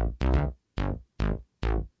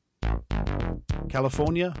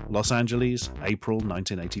 California, Los Angeles, April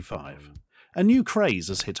 1985. A new craze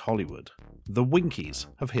has hit Hollywood. The Winkies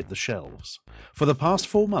have hit the shelves. For the past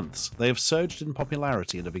 4 months, they have surged in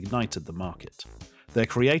popularity and have ignited the market. Their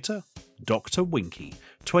creator? Dr. Winkie,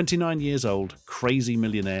 29 years old, crazy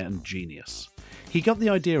millionaire and genius. He got the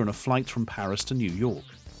idea on a flight from Paris to New York.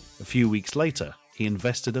 A few weeks later, he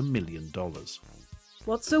invested $1 million.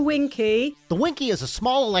 What's a Winkie? The Winkie is a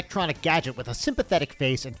small electronic gadget with a sympathetic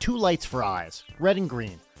face and 2 lights for eyes, red and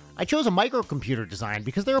green. I chose a microcomputer design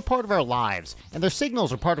because they're a part of our lives, and their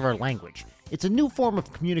signals are part of our language. It's a new form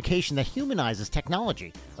of communication that humanizes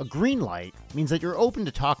technology. A green light means that you're open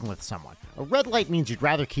to talking with someone. A red light means you'd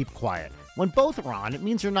rather keep quiet. When both are on, it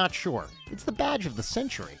means you're not sure. It's the badge of the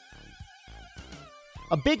century.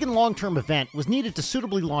 A big and long-term event was needed to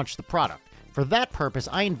suitably launch the product. For that purpose,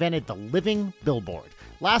 I invented the living billboard.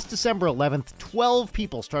 Last December 11th, 12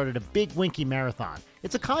 people started a big Winkie marathon.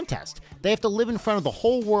 It's a contest. They have to live in front of the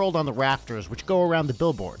whole world on the rafters which go around the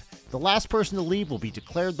billboard. The last person to leave will be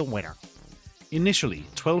declared the winner. Initially,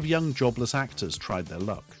 12 young jobless actors tried their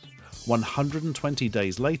luck. 120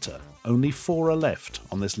 days later, only 4 are left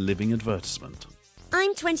on this living advertisement.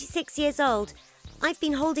 I'm 26 years old. I've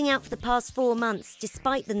been holding out for the past 4 months,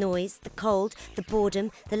 despite the noise, the cold, the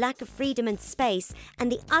boredom, the lack of freedom and space,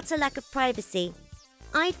 and the utter lack of privacy.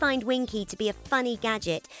 I find Winkie to be a funny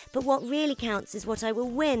gadget, but what really counts is what I will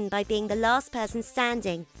win by being the last person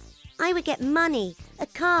standing. I would get money, a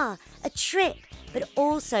car, a trip, but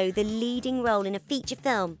also the leading role in a feature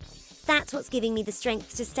film. That's what's giving me the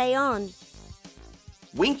strength to stay on.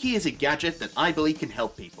 Winkie is a gadget that I believe can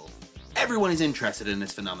help people. Everyone is interested in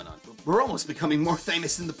this phenomenon. We're almost becoming more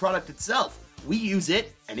famous than the product itself. We use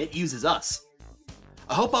it, and it uses us.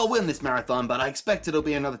 I hope I'll win this marathon, but I expect it'll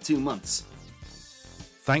be another 2 months.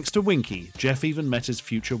 Thanks to Winkie, Jeff even met his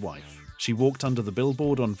future wife. She walked under the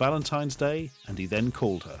billboard on Valentine's Day, and he then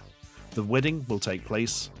called her. The wedding will take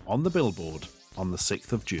place on the billboard on the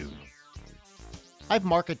 6th of June. I've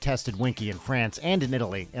market tested Winkie in France and in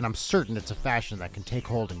Italy, and I'm certain it's a fashion that can take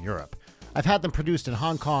hold in Europe. I've had them produced in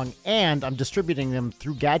Hong Kong, and I'm distributing them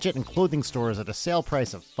through gadget and clothing stores at a sale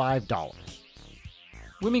price of $5.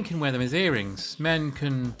 Women can wear them as earrings. Men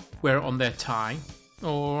can wear it on their tie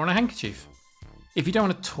or on a handkerchief. If you don't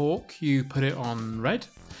want to talk, you put it on red.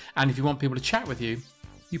 And if you want people to chat with you,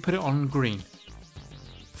 you put it on green.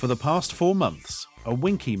 For the past 4 months, a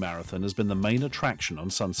Winkie Marathon has been the main attraction on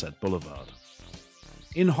Sunset Boulevard.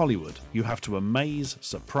 In Hollywood, you have to amaze,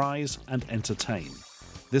 surprise, and entertain.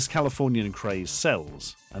 This Californian craze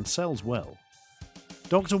sells, and sells well.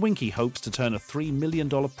 Dr. Winkie hopes to turn a $3 million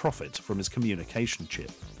profit from his communication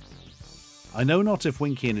chip. I know not if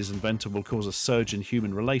Winkie and his inventor will cause a surge in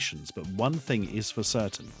human relations, but one thing is for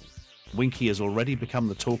certain. Winkie has already become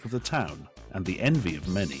the talk of the town, and the envy of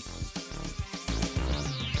many.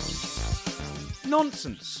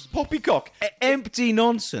 Nonsense. Poppycock. Empty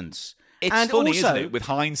nonsense. It's and funny, also, isn't it, with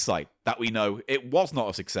hindsight, that we know it was not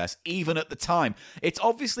a success, even at the time. It's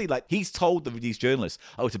obviously like he's told these journalists,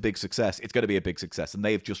 oh, it's a big success, it's going to be a big success, and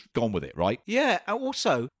they've just gone with it, right? Yeah, and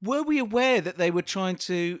also, were we aware that they were trying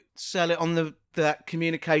to sell it on that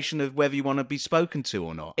communication of whether you want to be spoken to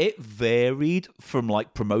or not? It varied from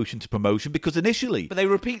like promotion to promotion, because initially... But they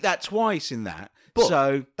repeat that twice in that. But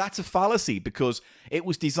so that's a fallacy, because it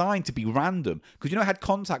was designed to be random. Because, it had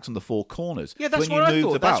contacts on the four corners. yeah, that's when what you I moved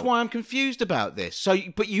thought. about. That's why I'm confused about this. So,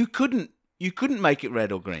 but you couldn't make it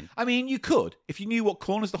red or green. I mean, you could. If you knew what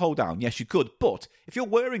corners to hold down, yes, you could. But if you're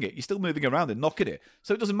wearing it, you're still moving around and knocking it.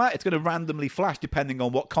 So it doesn't matter. It's going to randomly flash depending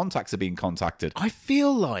on what contacts are being contacted. I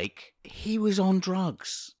feel like he was on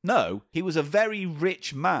drugs. No, he was a very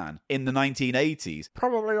rich man in the 1980s,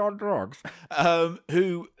 probably on drugs,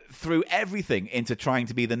 who threw everything into trying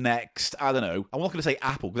to be the next, I don't know, I'm not going to say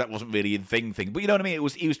Apple, because that wasn't really a thing, but you know what I mean?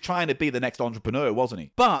 He was trying to be the next entrepreneur, wasn't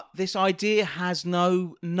he? But this idea has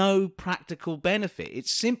no practical benefit.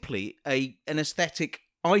 It's simply an aesthetic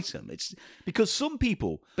item. It's because some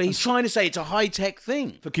people... But he's trying to say it's a high-tech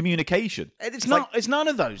thing. For communication. It's not. It's none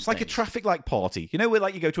of those It's like a traffic light party. Where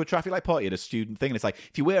like you go to a traffic light party at a student thing, and it's like,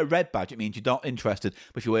 if you wear a red badge, it means you're not interested,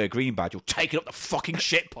 but if you wear a green badge, you'll take it up the fucking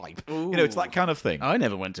shit pipe. It's that kind of thing. I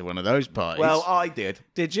never went to one of those parties. Well, I did.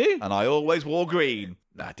 Did you? And I always wore green.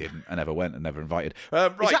 No, I didn't. I never went and never invited.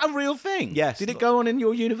 Right. Is that a real thing? Yes. Did it go on in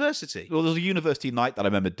your university? Well, there was a university night that I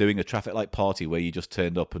remember doing, a traffic light party where you just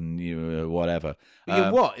turned up and whatever.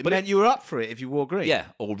 What? It meant you were up for it if you wore green? Yeah,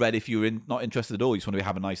 or red if you were not interested at all. You just want to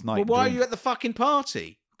have a nice night. Well, why are you at the fucking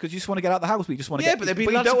party? Because you just want to get out of the house, but you just want to Yeah, get... but there'd be you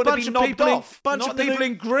lots don't of want to be knobbed off. bunch of people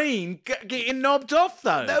in green getting knobbed off,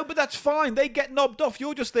 though. No, but that's fine. They get knobbed off.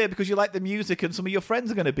 You're just there because you like the music and some of your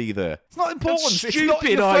friends are going to be there. It's not important. That's It's not,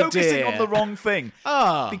 stupid you're focusing idea. on the wrong thing.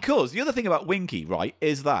 Ah. Because the other thing about Winkie, right,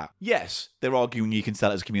 is that, yes, they're arguing you can sell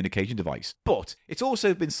it as a communication device, but it's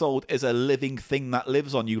also been sold as a living thing that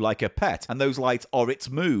lives on you like a pet, and those lights are its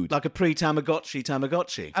mood. Like a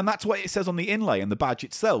pre-Tamagotchi. And that's what it says on the inlay and the badge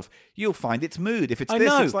itself. You'll find its mood. If it's I this,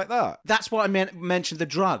 know. it's like that. That's what I mentioned the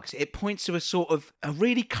drugs. It points to a sort of a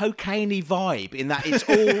really cocaine-y vibe in that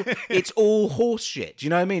it's all horse shit. Do you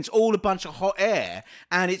know what I mean? It's all a bunch of hot air,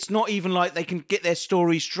 and it's not even like they can get their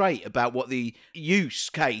story straight about what the use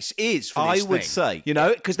case is for this I would thing. say.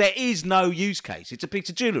 Because there is no use case. It's a piece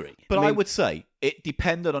of jewellery. But I would say it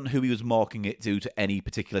depended on who he was marking it to any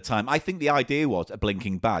particular time. I think the idea was a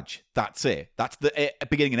blinking badge. That's it. That's the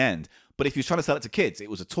beginning and end. But if he was trying to sell it to kids,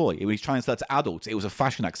 it was a toy. If he was trying to sell it to adults, it was a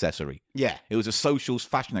fashion accessory. Yeah. It was a social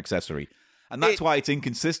fashion accessory. And that's why it's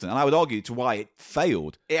inconsistent. And I would argue to why it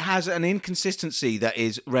failed. It has an inconsistency that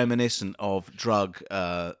is reminiscent of drug,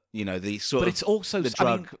 the sort But of... it's also... the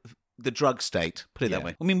drug... the drug state, put it that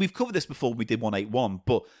way. I mean, we've covered this before when we did 181,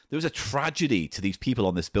 but there was a tragedy to these people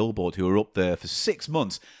on this billboard who were up there for 6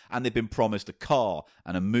 months and they've been promised a car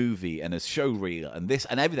and a movie and a show reel and this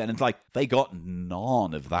and everything. And it's like, they got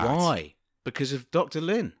none of that. Why? Because of Dr.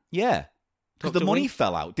 Lin. Yeah. Because the Dr. money Wink-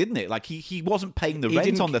 fell out, didn't it? Like, he wasn't paying the He rent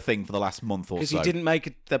didn't- on the thing for the last month or so. Because he didn't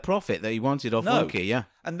make the profit that he wanted off No. Winkie, yeah.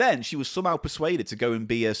 And then she was somehow persuaded to go and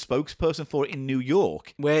be a spokesperson for it in New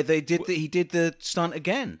York. Where he did the stunt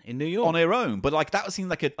again in New York. On her own. But, like, that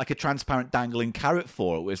seemed like a transparent dangling carrot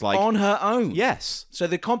for her. It was like... On her own. Yes. So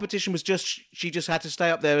the competition was she just had to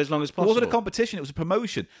stay up there as long as It possible. wasn't a competition, it was a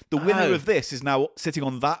promotion. The winner Oh. of this is now sitting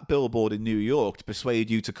on that billboard in New York to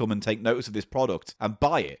persuade you to come and take notice of this product and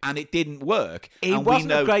buy it. And it didn't work. He and wasn't we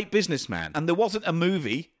know, a great businessman. And there wasn't a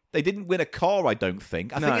movie. They didn't win a car, I don't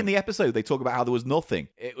think. I think in the episode they talk about how there was nothing.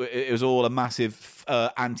 It was all a massive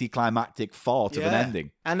anticlimactic fart of an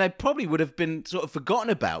ending. And they probably would have been sort of forgotten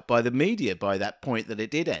about by the media by that point that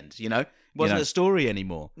it did end, It wasn't a story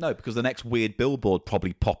anymore. No, because the next weird billboard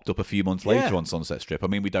probably popped up a few months later on Sunset Strip. I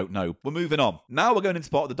mean, we don't know. We're moving on. Now we're going into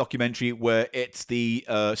part of the documentary where it's the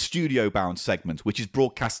studio-bound segment, which is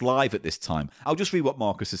broadcast live at this time. I'll just read what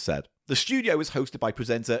Marcus has said. The studio is hosted by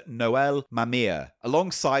presenter Noel Mamir.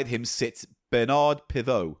 Alongside him sits Bernard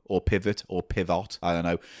Pivot, or Pivot, I don't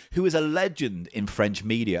know, who is a legend in French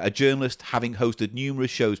media, a journalist having hosted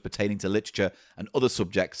numerous shows pertaining to literature and other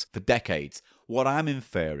subjects for decades. What I'm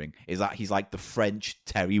inferring is that he's like the French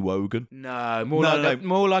Terry Wogan. No,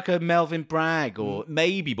 more like a Melvin Bragg or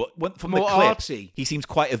maybe, but from more the clip, artsy. He seems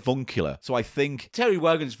quite avuncular. So I think Terry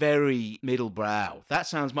Wogan's very middle brow. That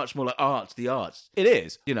sounds much more like the arts. it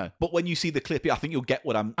is, You know. But when you see the clip, I think you'll get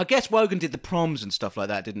what I'm. I guess Wogan did the proms and stuff like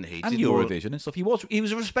that, didn't he? And Did more- Eurovision and stuff. He was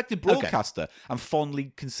a respected broadcaster and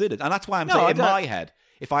fondly considered. And that's why I'm No, I saying in don't- my head,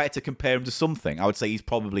 if I had to compare him to something, I would say he's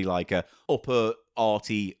probably like a upper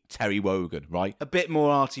arty Terry Wogan, right? A bit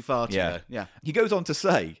more arty-farty, Yeah. though. Yeah. He goes on to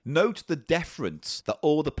say, note the deference that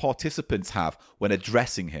all the participants have when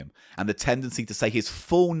addressing him and the tendency to say his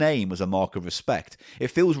full name as a mark of respect. It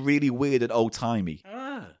feels really weird and old-timey.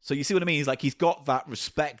 So you see what I mean? He's like, he's got that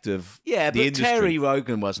respect of the but industry. Terry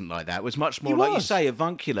Wogan wasn't like that. It was much more, He like you was. say,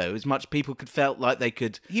 avuncular. As much people could felt like they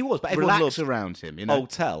could He was, but everyone relax loved around him, you know? Old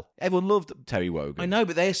Tell. Everyone loved Terry Wogan. I know,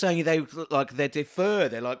 but they're saying they defer.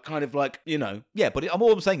 They're like kind of like, you know. Yeah, but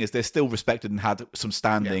all I'm saying is they're still respected and had some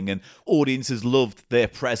standing, and audiences loved their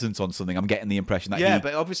presence on something. I'm getting the impression that Yeah, he...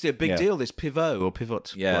 but obviously a big deal, this pivot or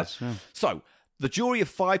pivot. was. So, the jury of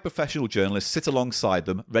 5 professional journalists sit alongside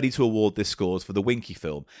them, ready to award their scores for the Winkie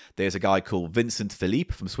film. There's a guy called Vincent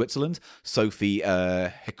Philippe from Switzerland, Sophie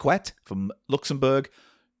Hequet from Luxembourg,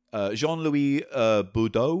 Jean-Louis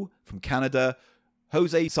Boudot from Canada,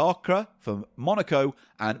 Jose Sacre from Monaco,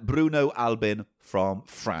 and Bruno Albin from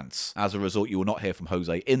France. As a result, you will not hear from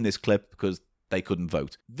Jose in this clip because they couldn't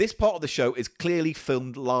vote. This part of the show is clearly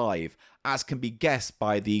filmed live, as can be guessed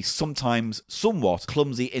by the sometimes somewhat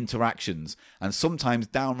clumsy interactions and sometimes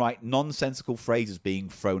downright nonsensical phrases being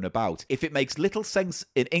thrown about. If it makes little sense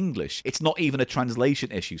in English, it's not even a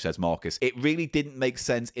translation issue, says Marcus. It really didn't make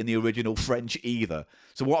sense in the original French either.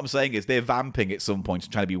 So what I'm saying is they're vamping at some point,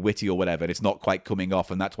 trying to be witty or whatever, and it's not quite coming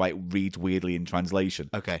off, and that's why it reads weirdly in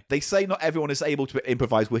translation. Okay. They say not everyone is able to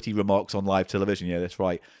improvise witty remarks on live television. Yeah, that's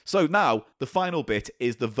right. So now, the final bit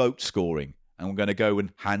is the vote scoring. And we're going to go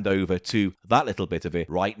and hand over to that little bit of it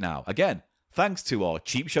right now. Again, thanks to our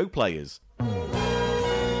cheap show players.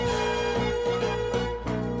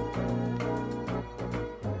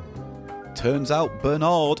 Turns out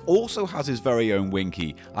Bernard also has his very own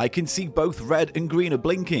Winkie. I can see both red and green are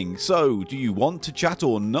blinking. So, do you want to chat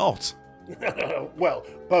or not? Well,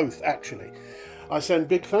 both, actually. I send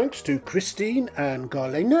big thanks to Christine and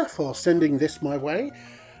Garlena for sending this my way.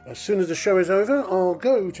 As soon as the show is over, I'll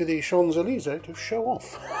go to the Champs-Élysées to show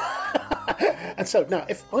off. And so, now,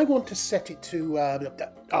 if I want to set it to...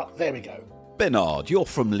 there we go. Bernard, you're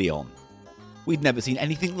from Lyon. We'd never seen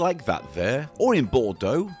anything like that there, or in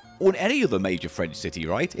Bordeaux, or in any other major French city,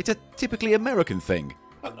 right? It's a typically American thing.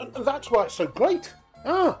 And that's why it's so great.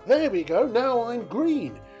 There we go. Now I'm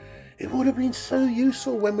green. It would have been so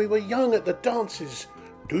useful when we were young at the dances.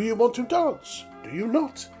 Do you want to dance? Do you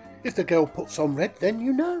not? If the girl puts on red, then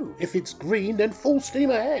you know. If it's green, then full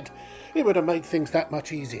steam ahead. It would have made things that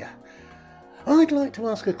much easier. I'd like to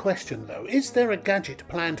ask a question, though. Is there a gadget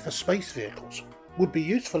planned for space vehicles? Would be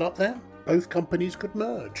useful up there. Both companies could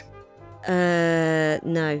merge.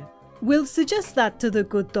 No. We'll suggest that to the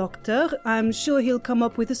good doctor. I'm sure he'll come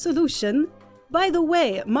up with a solution. By the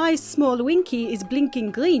way, my small Winkie is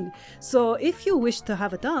blinking green, so if you wish to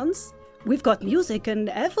have a dance, we've got music and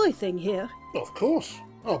everything here. Of course.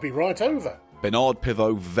 I'll be right over. Bernard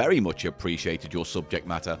Pivot very much appreciated your subject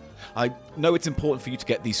matter. I know it's important for you to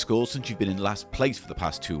get these scores since you've been in last place for the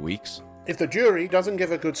past 2 weeks. If the jury doesn't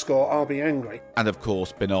give a good score, I'll be angry. And of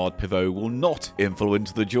course, Bernard Pivot will not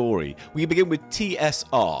influence the jury. We begin with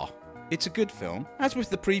TSR. It's a good film. As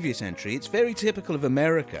with the previous entry, it's very typical of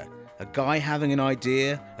America. A guy having an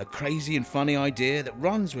idea, a crazy and funny idea that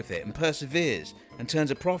runs with it and perseveres and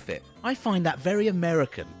turns a profit. I find that very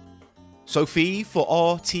American. Sophie for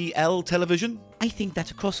RTL Television. I think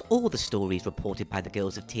that across all the stories reported by the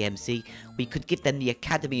girls of TMC, we could give them the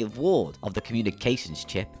Academy Award of the Communications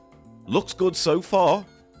chip. Looks good so far.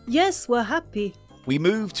 Yes, we're happy. We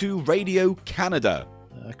move to Radio Canada.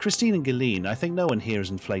 Christine and Ghislaine, I think no one here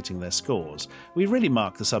is inflating their scores. We really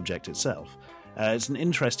mark the subject itself. It's an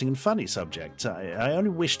interesting and funny subject. I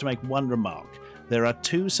only wish to make one remark. There are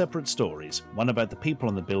 2 separate stories, one about the people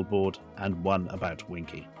on the billboard and one about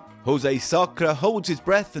Winkie. Jose Sacre holds his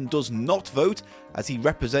breath and does not vote as he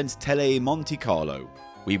represents Tele Monte Carlo.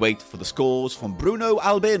 We wait for the scores from Bruno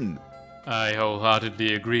Albin. I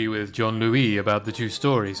wholeheartedly agree with John Louis about the 2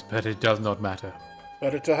 stories, but it does not matter.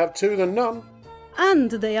 Better to have 2 than none.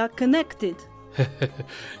 And they are connected.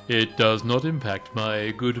 It does not impact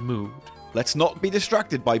my good mood. Let's not be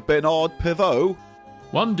distracted by Bernard Pivot.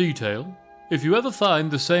 One detail. If you ever find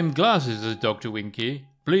the same glasses as Dr. Winkie,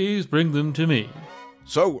 please bring them to me.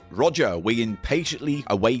 So, Roger, we impatiently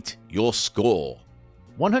await your score.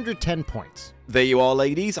 110 points. There you are,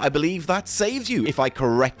 ladies. I believe that saves you, if I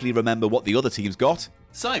correctly remember what the other teams got.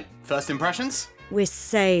 So, first impressions? We're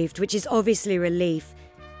saved, which is obviously a relief.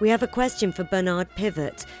 We have a question for Bernard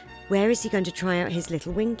Pivot. Where is he going to try out his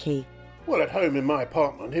little Winkie? Well, at home in my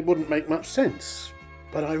apartment, it wouldn't make much sense.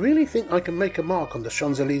 But I really think I can make a mark on the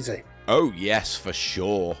Champs-Élysées. Oh, yes, for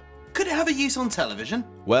sure. Could it have a use on television?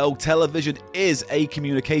 Well, television is a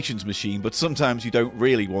communications machine, but sometimes you don't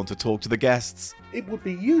really want to talk to the guests. It would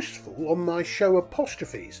be useful on my show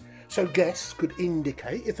Apostrophes, so guests could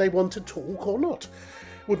indicate if they want to talk or not.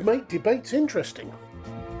 Would make debates interesting.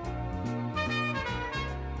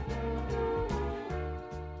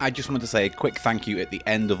 I just wanted to say a quick thank you at the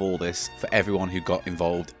end of all this for everyone who got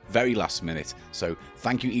involved very last minute. So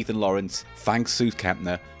thank you, Ethan Lawrence. Thanks, Sue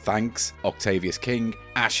Kempner. Thanks, Octavius King,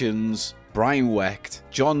 Ashens, Brian Wecht,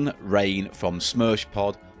 John Rain from Smirsh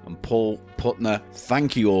Pod, and Paul Putner.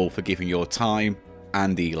 Thank you all for giving your time,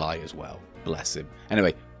 and Eli as well. Bless him.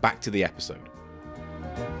 Anyway, back to the episode.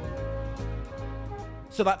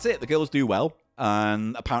 So that's it. The girls do well.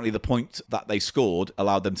 And apparently the point that they scored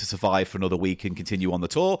allowed them to survive for another week and continue on the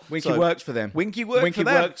tour. Winkie works for them. Winkie works for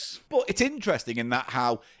them. Works. But it's interesting in that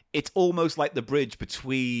how it's almost like the bridge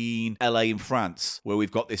between LA and France, where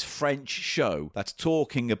we've got this French show that's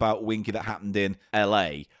talking about Winkie that happened in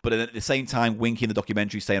LA, but then at the same time, Winkie in the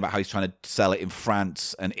documentary is saying about how he's trying to sell it in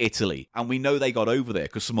France and Italy. And we know they got over there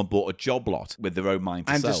because someone bought a job lot with their own mind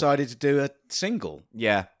to And sell. decided to do a single.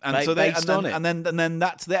 Yeah, and Ba- so they, based and, on then, it. and then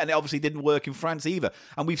that's there, and it obviously didn't work in France either.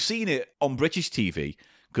 And we've seen it on British TV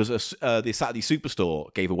because the Saturday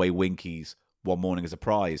Superstore gave away Winkies one morning as a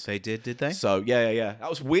prize. They did they? So yeah. That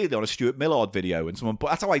was weird on a Stuart Millard video, and someone.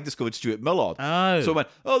 That's how I discovered Stuart Millard. Oh. So I went,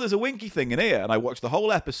 oh, there's a Winkie thing in here, and I watched the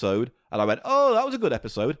whole episode, and I went, oh, that was a good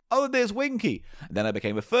episode. Oh, there's Winkie, and then I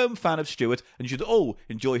became a firm fan of Stuart, and you should all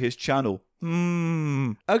enjoy his channel.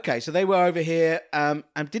 Okay, so they were over here, and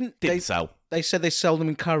didn't sell. They said they sell them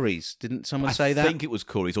in curries. Didn't someone say that? I think it was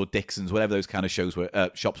Curry's or Dixon's, whatever those kind of shops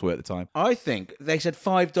were at the time. I think they said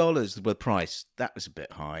 $5 the price. That was a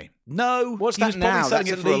bit high. No, What's he that was probably now? selling That's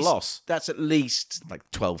it at for least, a loss. That's at least Like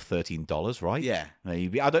 $12, $13, right? Yeah.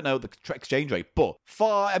 Maybe. I don't know the exchange rate, but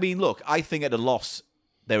I mean, look, I think at a loss,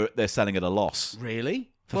 they're selling at a loss. really.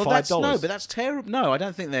 For well, $5? No, but that's terrible. No, I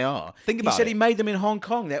don't think they are. Think about He said it. he made them in Hong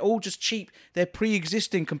Kong. They're all just cheap. They're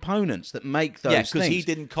pre-existing components that make those Yeah, because things. he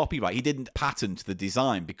didn't copyright, he didn't patent the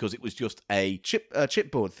design because it was just a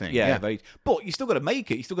chipboard thing. yeah. But you still got to make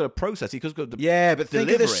it. You still got to process it. Because got to Yeah, but think of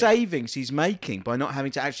deliver the it. savings he's making by not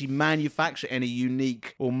having to actually manufacture any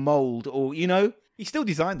unique or mold or, He still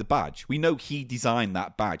designed the badge. We know he designed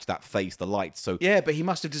that badge, that face, the lights. So Yeah, but he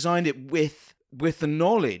must have designed it with the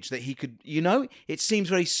knowledge that he could, it seems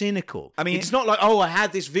very cynical. I mean- it's not like, oh, I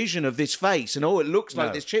had this vision of this face and it looks like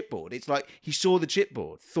No. this chipboard. It's like he saw the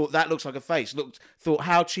chipboard, thought that looks like a face, thought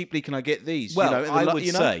how cheaply can I get these? Well, and I would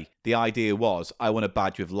say the idea was I want a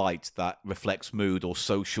badge with light that reflects mood or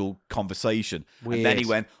social conversation. And then he Weird.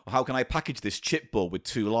 went, well, how can I package this chipboard with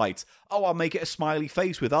two lights? Oh, I'll make it a smiley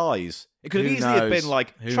face with eyes. It could have Who easily have knows? been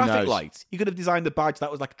like Who traffic knows? lights. You could have designed a badge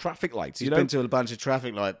that was like traffic lights. He's been to a bunch of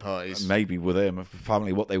traffic light parties. Maybe with him,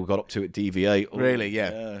 apparently what they got up to at DV8. Oh, Really,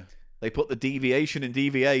 yeah. They put the deviation in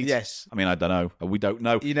DV8. Yes. I mean, I don't know. We don't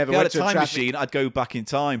know. You never if I had went a to a time traffic- machine, I'd go back in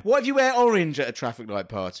time. What if you wear orange at a traffic light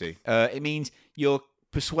party? It means you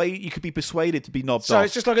could be persuaded to be knobbed So off.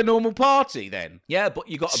 it's just like a normal party then? Yeah, but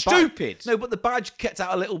you got a Stupid. badge. No, but the badge kept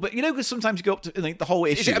out a little bit. Because sometimes you go up to the whole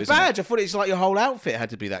issue. Is it a isn't badge? I thought it's like your whole outfit had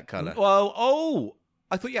to be that colour. Well,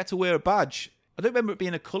 I thought you had to wear a badge. I don't remember it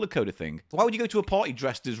being a colour coded thing. Why would you go to a party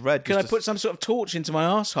dressed as red? Can I put some sort of torch into my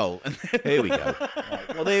arsehole? Here we go.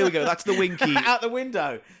 Right. Well, there we go. That's the Winkie. Out the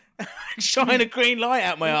window. Shine a green light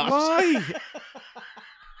out my arse. Why?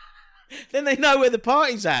 Then they know where the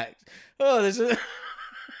party's at. Oh, there's a...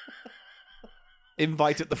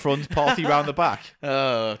 Invite at the front, party round the back.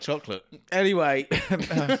 Oh, chocolate. Anyway.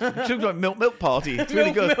 Talking about milk party. It's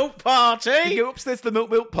really good. Milk party. You go upstairs to the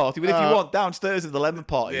milk party, but if you want, downstairs is the lemon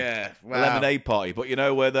party. Yeah, The wow. lemonade party. But you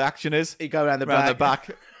know where the action is? You go around the Round back.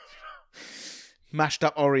 the back. Mashed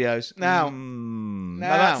up Oreos. Now,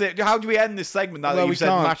 Now that's it. How do we end this segment now Well, that we you've said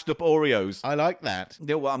can't. mashed up Oreos? I like that.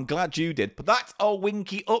 Yeah, well, I'm glad you did. But that's our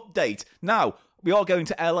Winkie update. Now, we are going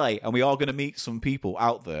to LA and we are going to meet some people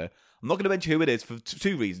out there. I'm not going to mention who it is for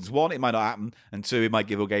two reasons. One, it might not happen. And two, it might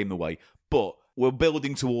give a game away. But we're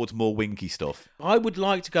building towards more Winkie stuff. I would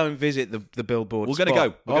like to go and visit the billboard. We're going to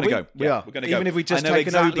go. We're going to go. We Yeah, are. We're going to go. Even if we just I know take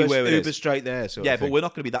exactly an where it Uber is. straight there. Sort Yeah, of but thing. we're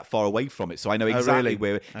not going to be that far away from it, so I know exactly really?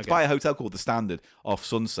 where. It's Okay. by a hotel called the Standard off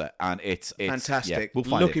Sunset, and it's Fantastic. Yeah, we'll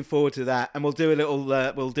find Looking it. forward to that, and we'll do a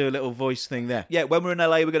little voice thing there. Yeah, when we're in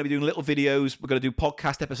LA, we're going to be doing little videos. We're going to do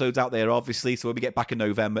podcast episodes out there, obviously. So when we get back in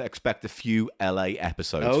November, expect a few LA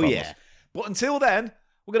episodes. Oh, from yeah. us. But until then,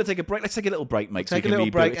 we're going to take a break. Let's take a little break, mate. Take so a little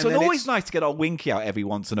break, It's and then always it's- nice to get our Winkie out every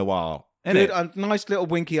once in a while. Isn't Good, it? nice little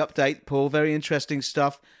Winkie update, Paul. Very interesting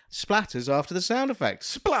stuff. Splatters after the sound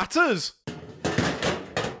effects. Splatters!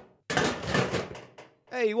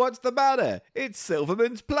 Hey, what's the matter? It's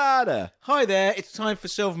Silverman's Platter. Hi there, it's time for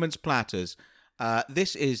Silverman's Platters.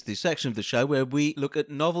 This is the section of the show where we look at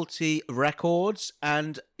novelty records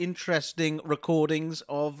and interesting recordings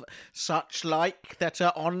of such like that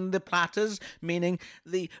are on the platters, meaning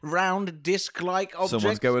the round disc-like objects.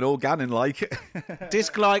 Someone's going all Gannon like.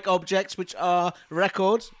 Disc-like objects which are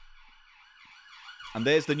records. And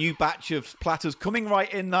there's the new batch of platters coming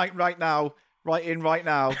right in right now. Right in right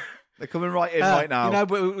now. They're coming right in right now.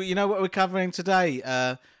 You know what we're covering today?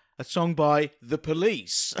 A song by The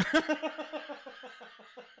Police.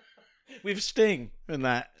 With Sting in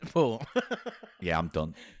that, Paul. Yeah, I'm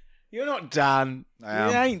done. You're not done. I am.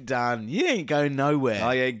 You ain't done. You ain't going nowhere.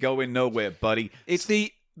 I ain't going nowhere, buddy. It's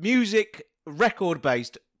the music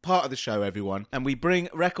record-based part of the show, everyone, and we bring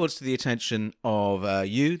records to the attention of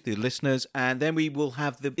you, the listeners, and then we will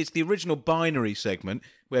have it's the original binary segment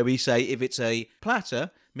where we say if it's a platter,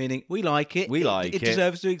 meaning we like it, it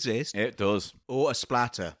deserves to exist, It does. or a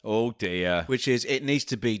splatter, Oh dear. which is it needs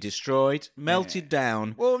to be destroyed, melted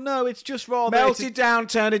down, Well, no, it's just rather melted down,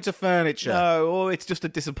 turned into furniture. No, or it's just a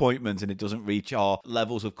disappointment, and it doesn't reach our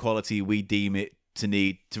levels of quality we deem it to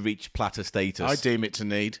need to reach platter status. I deem it to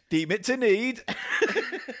need. Deem it to need.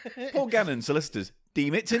 Paul Gannon, solicitors.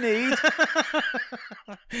 Deem it to need.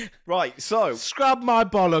 Right, so Scrub my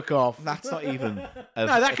bollock off. that's not even. No,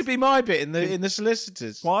 that could be my bit in the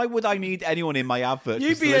solicitors. Why would I need anyone in my advert?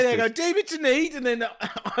 You'd for be there, go, solicitors? deem it to need, and then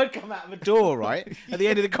I'd come out of the door, right? At the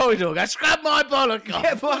end of the corridor, go, scrub my bollock off.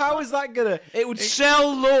 Yeah, but how is that gonna? It would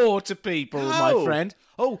sell law to people, my How? friend.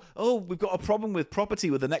 Oh, we've got a problem with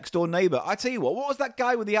property with the next door neighbour. I tell you what was that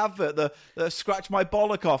guy with the advert, the scratch my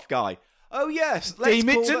bollock off guy? Oh yes, let's Deem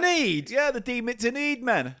it call to that- need. Yeah, the deem it to need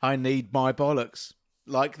men. I need my bollocks.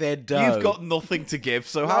 Like they're dough. You've got nothing to give,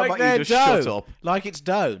 so how like about they're you just dough. shut up? Like it's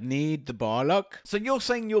dough. Need the bollock. So you're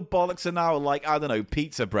saying your bollocks are now like, I don't know,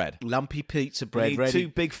 pizza bread? Lumpy pizza You bread need ready. two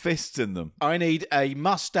big fists in them. I need a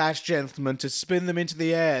mustache gentleman to spin them into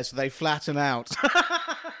the air so they flatten out.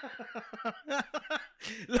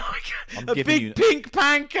 Like I'm a giving big you- pink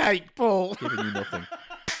pancake, Paul. I'm giving you nothing.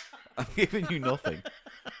 I'm giving you nothing.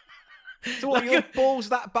 So what, your balls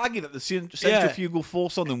that baggy that the centrifugal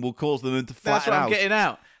force on them will cause them to That's flatten what out? I'm getting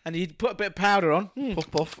out. And you'd put a bit of powder on.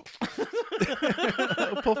 Puff, puff.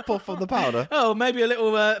 Puff, puff on the powder. Oh, maybe a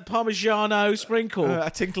little Parmigiano sprinkle. A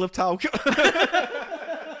tinkle of talc.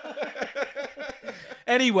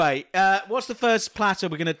 Anyway, what's the first platter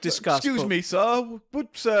we're going to discuss? Excuse Paul? me, sir. Would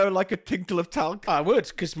sir like a tinkle of talc? I would,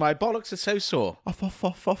 because my bollocks are so sore. Off, off,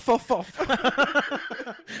 off, off, off, off.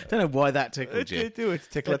 Don't know why that tickled you. Do it.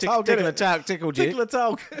 Tickle of Tick- talc. tickle innit? of talc tickled you. Tickle of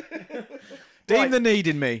talc. Deem Right. the need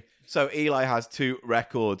in me. So Eli has two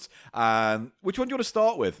records. Which one do you want to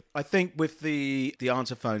start with? I think with the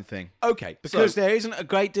answer phone thing. Okay, Because so there isn't a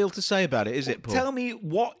great deal to say about it, is it, Paul? tell me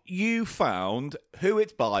what you found, who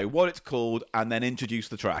it's by, what it's called, and then introduce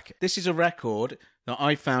the track. This is a record that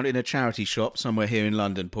I found in a charity shop somewhere here in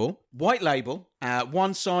London, Paul. White label,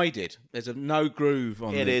 one-sided. There's a no groove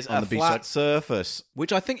on It the is on a the flat B-side, surface.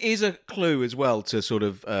 which I think is a clue as well to sort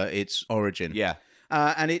of its origin. Yeah.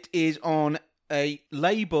 And it is on a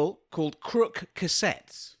label called Crook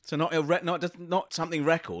Cassettes. So not something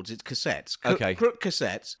records, it's cassettes. Okay. Crook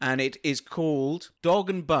Cassettes, and it is called Dog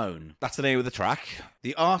and Bone. That's the name of the track.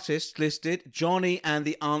 The artist listed, Johnny and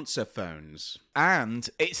the Answer Phones. And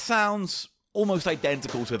it sounds almost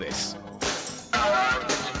identical to this. It's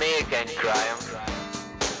me again, Graham.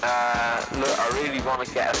 Look, I really want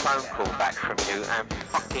to get a phone call back from you, and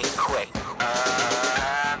fucking quick.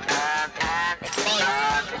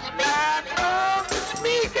 It's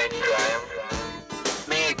me again, Graham.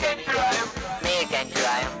 Me again, Graham. Me again,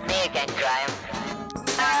 Graham. Me again, Graham.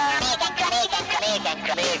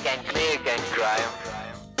 Me again, Graham.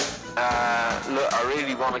 Look, I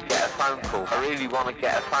really want to get a phone call. I really want to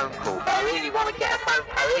get a phone call. I really want to get a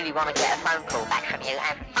phone call back from you,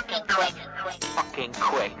 and fucking quick. Fucking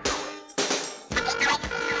quick.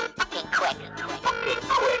 Fucking quick. Fucking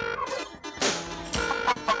quick.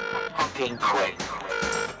 Fucking quick.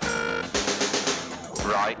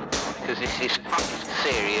 Right? Because this is fucking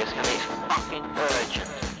serious and it's fucking urgent.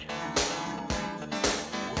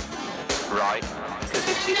 Right? Because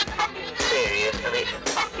this is fucking serious and it's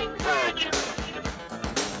fucking urgent.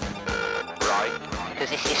 Right? Because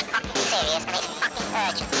this is fucking serious and it's fucking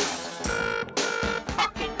urgent.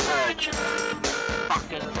 Fucking urgent.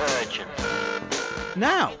 Fucking urgent.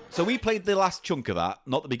 Now, So we played the last chunk of that,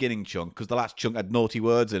 not the beginning chunk, because the last chunk had naughty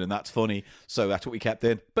words in, and that's funny. So that's what we kept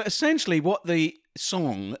in. but essentially what the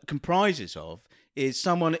song comprises of is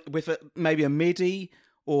someone with maybe a MIDI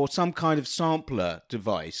or some kind of sampler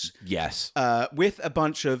device Yes. with a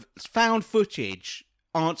bunch of found footage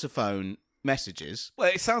answer phone messages Well,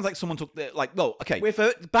 it sounds like someone took the okay. with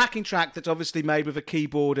a backing track that's obviously made with a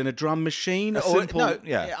keyboard and a drum machine.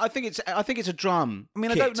 Yeah. I think it's a drum. I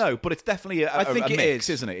mean, kit. I don't know, but it's definitely I think a it mix,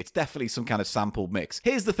 is. isn't it? It's definitely some kind of sampled mix.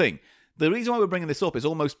 Here's the thing. The reason why we're bringing this up is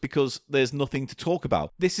almost because there's nothing to talk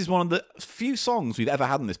about. This is one of the few songs we've ever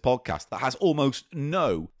had on this podcast that has almost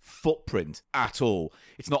no footprint at all.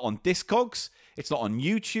 It's not on Discogs. It's not on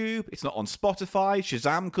YouTube. It's not on Spotify.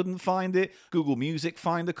 Shazam couldn't find it. Google Music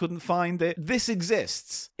Finder couldn't find it. This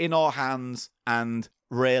exists in our hands and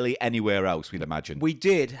rarely anywhere else, we'd imagine. We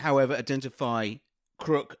did, however, identify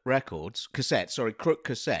Crook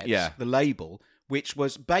Cassettes, Yeah. the label, which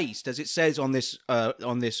was based, as it says on this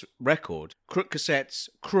record, Crook Cassettes,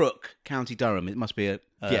 Crook, County Durham. It must be a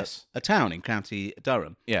town in County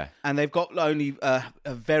Durham. Yeah. And they've got only a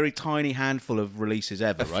very tiny handful of releases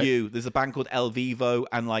ever, A right? few. There's a band called El Vivo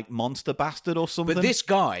and Monster Bastard or something. But this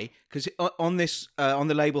guy, because on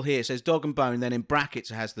the label here it says Dog and Bone, then in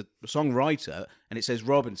brackets it has the songwriter and it says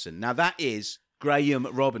Robinson. Now that is Graham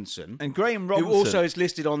Robinson. And Graham Robinson, who also is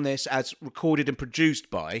listed on this as recorded and produced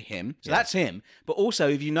by him. So that's him. But also,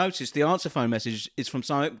 if you notice, the answer phone message is from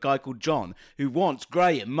some guy called John, who wants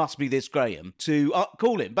Graham, must be this Graham, to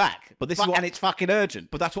call him back. But this is is what- and it's fucking urgent.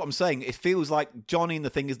 But that's what I'm saying. It feels like Johnny and the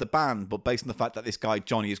Thing is the band, but based on the fact that this guy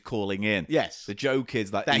Johnny is calling in. Yes. The joke is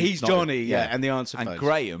that He's not- Johnny, and the answer And phones.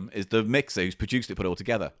 Graham is the mixer who's produced it, put it all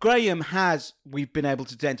together. Graham we've been able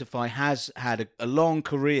to identify, has had a long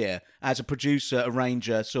career as a producer,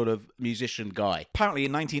 arranger, sort of musician guy. Apparently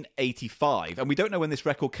in 1985, and we don't know when this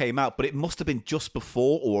record came out, but it must have been just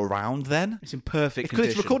before or around then. It's in perfect Because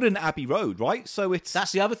condition. it's recorded in Abbey Road, right? So it's...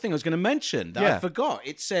 That's the other thing I was going to mention that I forgot.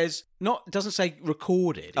 It says it doesn't say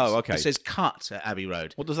recorded. Okay. It says cut at Abbey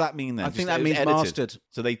Road. What does that mean then? I think Just- that it was means edited. mastered.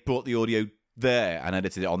 So they brought the audio there and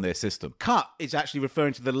edited it on their system. Cut is actually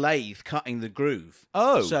referring to the lathe cutting the groove.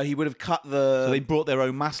 Oh. So he would have cut the... So they brought their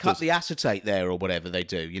own masters. cut the acetate there or whatever they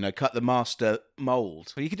do. Cut the master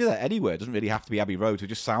mould. Well, you can do that anywhere. It doesn't really have to be Abbey Road. It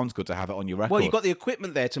just sounds good to have it on your record. Well, you've got the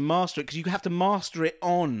equipment there to master it because you have to master it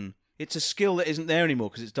on... It's a skill that isn't there anymore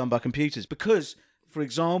because it's done by computers. Because... For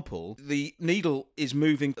example, the needle is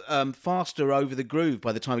moving faster over the groove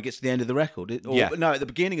by the time it gets to the end of the record. No, at the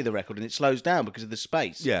beginning of the record, and it slows down because of the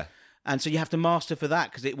space. Yeah. And so you have to master for that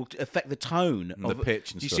because it will affect the tone And the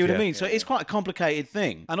pitch and Do you stuff, see what I yeah. mean? So it's quite a complicated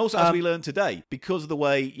thing. And also, as we learned today, because of the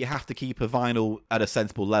way you have to keep a vinyl at a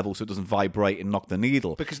sensible level so it doesn't vibrate and knock the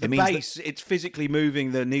needle. Because the it means bass, it's physically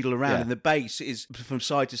moving the needle around, Yeah. and the bass is from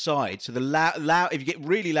side to side. So the loud, if you get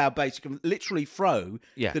really loud bass, you can literally throw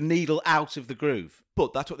Yeah. the needle out of the groove.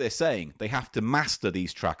 But that's what they're saying. They have to master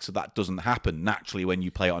these tracks so that doesn't happen naturally when you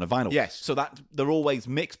play it on a vinyl. Yes. So that they're always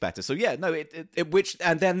mixed better. So yeah, no,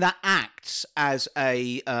 And then that acts as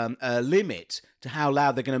a limit to how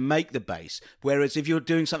loud they're going to make the bass. Whereas if you're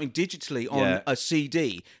doing something digitally on Yeah. a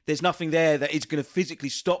CD, there's nothing there that is going to physically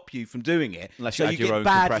stop you from doing it. Unless so you add you your get own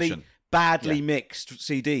badly compression. mixed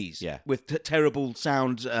CDs Yeah. with terrible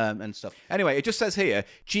sound and stuff. Anyway, it just says here,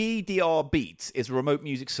 GDR Beats is a remote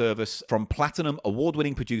music service from Platinum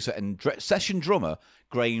award-winning producer and session drummer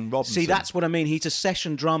Graham Robinson. See, that's what I mean. He's a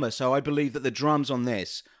session drummer, so I believe that the drums on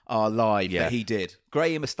this are live that he did.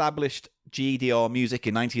 Graham established GDR Music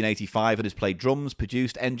in 1985 and has played drums,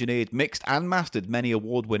 produced, engineered, mixed and mastered many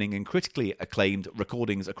award-winning and critically acclaimed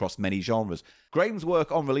recordings across many genres. Graham's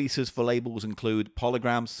work on releases for labels include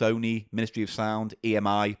Polygram, Sony, Ministry of Sound,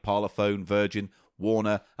 EMI, Parlophone, Virgin,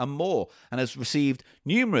 Warner, and more, and has received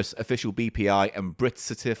numerous official BPI and Brit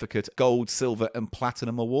Certificate, Gold, Silver, and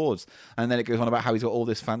Platinum awards. And then it goes on about how he's got all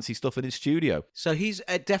this fancy stuff in his studio. So he's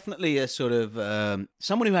definitely a sort of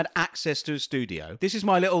someone who had access to a studio. This is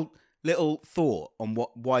my little thought on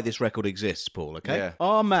why this record exists, Paul, okay? Yeah.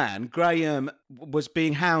 Our man, Graham, was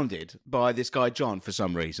being hounded by this guy, John, for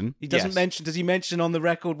some reason. He doesn't does he mention on the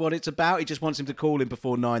record what it's about? He just wants him to call him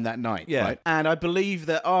before 9 that night, Yeah. right? And I believe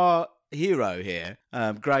that our hero here,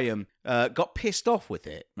 Graham, got pissed off with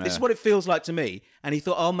it. This is what it feels like to me. And he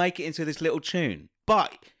thought, I'll make it into this little tune.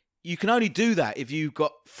 But you can only do that if you've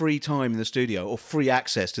got free time in the studio or free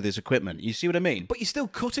access to this equipment. You see what I mean? But you're still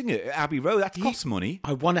cutting it at Abbey Road. That costs money.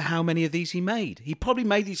 I wonder how many of these he made. He probably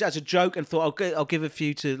made these as a joke and thought, I'll give a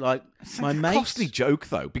few to like my mates. Costly joke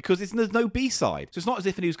though, because there's no B-side. So it's not as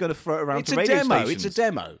if he was going to throw it around to radio demo. stations. It's a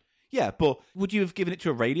demo. Yeah, but would you have given it to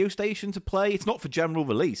a radio station to play? It's not for general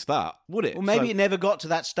release, that, would it? Well, maybe it never got to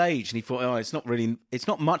that stage, and he thought, it's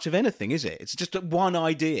not much of anything, is it? It's just one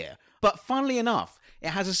idea. But funnily enough,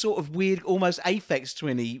 it has a sort of weird, almost Aphex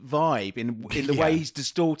Twinny vibe in the way he's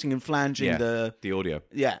distorting and flanging the audio.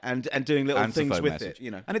 Yeah, and doing little Answer things phone with message. it, you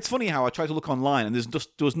know. And it's funny how I tried to look online and there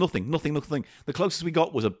was nothing. The closest we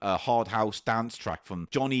got was a hard house dance track from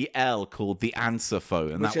Johnny L called The Answer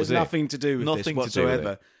Phone. And Which that was has nothing to do with this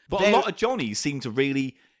whatsoever. But a lot of Johnnies seem to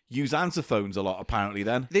really use answer phones a lot, apparently,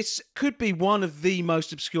 then. This could be one of the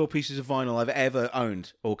most obscure pieces of vinyl I've ever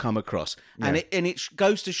owned or come across. Yeah. And it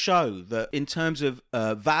goes to show that in terms of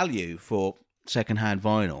value for secondhand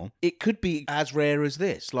vinyl, it could be as rare as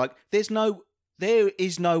this. Like, there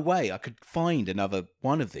is no way I could find another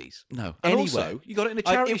one of these. No. And also, you got it in a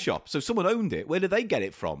charity shop, so someone owned it. Where did they get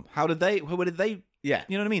it from? Where did they... Yeah.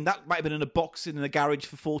 You know what I mean? That might have been in a box in a garage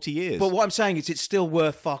for 40 years. But what I'm saying is it's still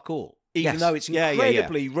worth fuck all. Even though it's an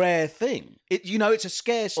incredibly rare thing. It's a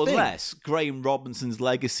scarce thing. Unless Graham Robinson's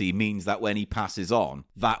legacy means that when he passes on,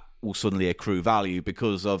 that will suddenly accrue value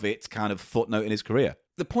because of its kind of footnote in his career.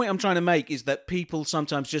 The point I'm trying to make is that people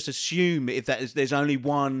sometimes just assume there's only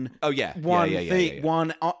one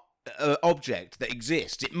one object that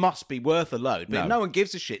exists, it must be worth a load. But if no one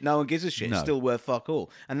gives a shit. It's still worth fuck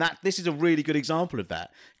all. And this is a really good example of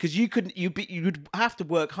that, because you'd have to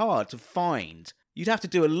work hard to find. You'd have to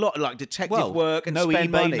do a lot of like detective work and spend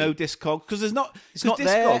eBay, money. No Discogs, because it's not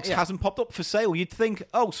there. Discogs hasn't popped up for sale. You'd think,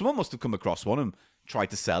 someone must have come across one and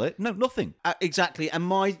tried to sell it. No, nothing. Exactly. And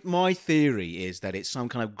my theory is that it's some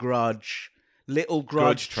kind of grudge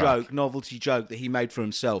joke, novelty joke that he made for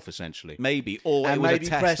himself, essentially. Maybe, or and it was maybe a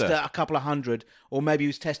tester. Pressed a couple of hundred, or maybe he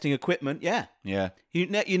was testing equipment. Yeah. You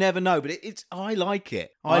never know, but I like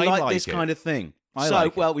it. I like this kind of thing.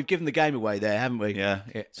 We've given the game away there, haven't we? Yeah.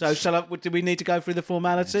 So do we need to go through the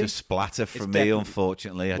formality? It's a splatter from me,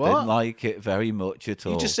 unfortunately. I didn't like it very much at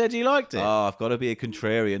all. You just said you liked it. Oh, I've got to be a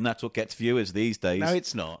contrarian. That's what gets viewers these days. No,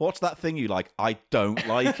 it's not. What's that thing you like? I don't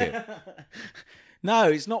like it. No,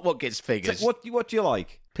 it's not what gets figures. What do you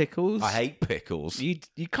like? Pickles? I hate pickles.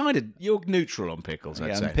 You're neutral on pickles,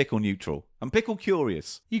 I'd say. I'm pickle neutral. I'm pickle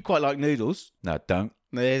curious. You quite like noodles. No, don't.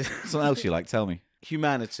 There's something else you like, tell me.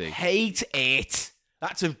 Humanity. Hate it.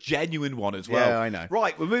 That's a genuine one as well. Yeah, I know.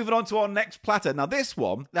 Right, we're moving on to our next platter. Now, this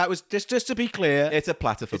one... That was, just to be clear... It's a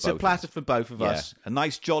platter for both of us. A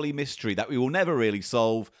nice, jolly mystery that we will never really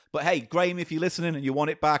solve. But hey, Graham, if you're listening and you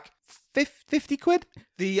want it back, 50 quid?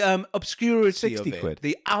 The obscurity 60 of it. quid.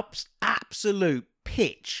 The absolute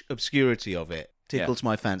pitch obscurity of it tickles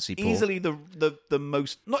my fancy, Paul. Easily the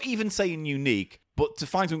most, not even saying unique, but to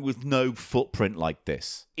find something with no footprint like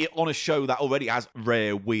this on a show that already has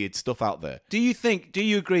rare, weird stuff out there. Do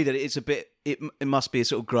you agree that it's a bit, it must be a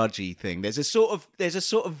sort of grudgy thing? There's a sort of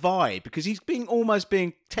vibe, because he's almost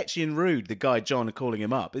being tetchy and rude, the guy John calling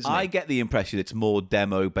him up, isn't he? I get the impression it's more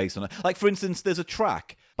demo based on like, for instance, there's a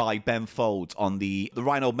track by Ben Folds on the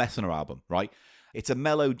Reinhold Messner album, right? It's a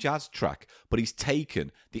mellow jazz track, but he's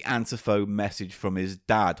taken the answer phone message from his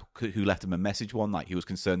dad, who left him a message one night. He was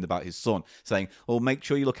concerned about his son, saying, make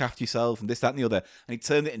sure you look after yourself and this, that, and the other. And he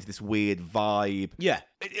turned it into this weird vibe. Yeah.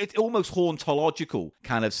 It's almost hauntological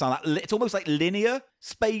kind of sound. It's almost like linear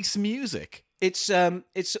space music. It's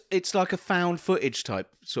like a found footage type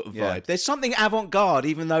sort of vibe. Yeah. There's something avant-garde,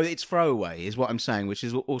 even though it's throwaway, is what I'm saying, which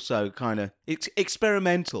is also kind of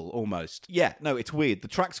experimental almost. Yeah, no, it's weird. The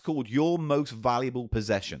track's called Your Most Valuable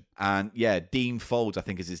Possession. And yeah, Dean Folds, I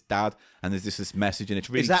think, is his dad. And there's this message, and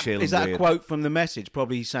it's really chill. Is that weird. a quote from the message?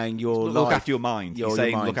 Probably saying look after your mind. He's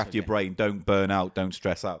saying look after your brain. Don't burn out. Don't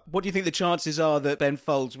stress out. What do you think the chances are that Ben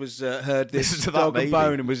Folds heard this to Dog that, and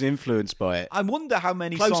Bone and was influenced by it? I wonder how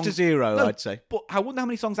many Close songs... to zero, I'd say. But I wonder how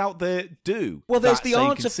many songs out there do. Well, there's the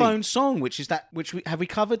answer phone song, have we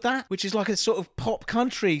covered that? Which is like a sort of pop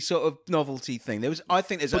country sort of novelty thing. But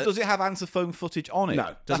does it have answer phone footage on it?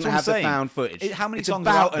 No, doesn't have the found footage. How many it's songs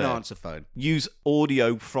about are out an there answer phone? Use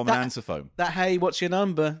audio from an answer phone. That hey, what's your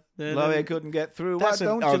number? I couldn't get through. That's Why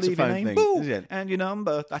don't an you leave your answer phone name? thing, Boo! is it? And your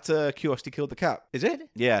number. That's a Curiosity Killed the Cat. Is it?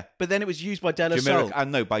 Yeah. But then it was used by De La Soul.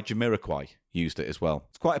 By Jamiroquai used it as well.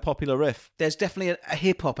 It's quite a popular riff. There's definitely a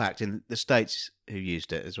hip hop act in the States who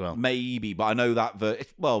used it as well. Maybe, but I know that.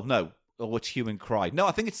 No. or which human cried. No,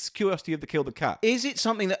 I think it's Curiosity of the Killed the Cat. Is it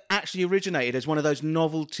something that actually originated as one of those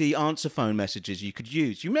novelty answer phone messages you could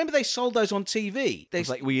use? You remember they sold those on TV? It's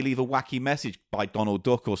like where you leave a wacky message by Donald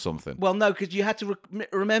Duck or something. Well, no, because you had to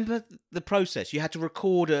remember the process. You had to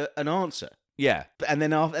record an answer. Yeah. And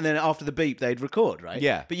then after the beep, they'd record, right?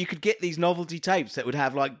 Yeah. But you could get these novelty tapes that would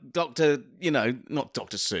have like Dr. Not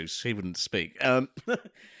Dr. Seuss, he wouldn't speak.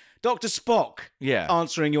 Dr. Spock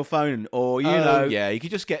answering your phone, or yeah, you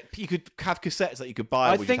could have cassettes that you could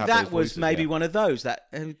buy. I think that was maybe one of those. That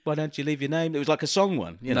why don't you leave your name? It was like a song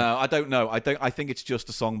one. No, I don't know. I think it's just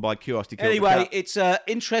a song by Curiosity. Anyway, it's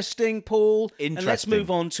interesting, Paul. Interesting. And let's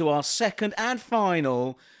move on to our second and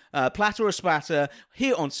final Platter or Spatter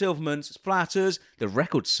here on Silverman's Splatters, the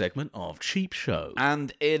record segment of Cheap Show.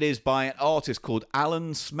 And it is by an artist called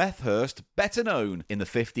Alan Smethurst, better known in the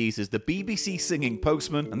 50s as the BBC singing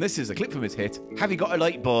postman. And this is a clip from his hit, Have You Got a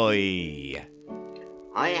Light Boy?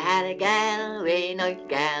 I had a gal, very nice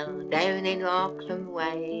gal, down in Roxham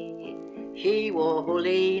Way. She wore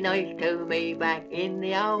holy nice to me back in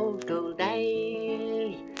the old school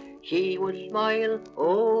days. She would smile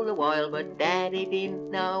all the while, but Daddy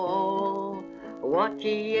didn't know what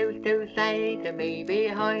she used to say to me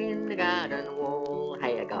behind the garden wall.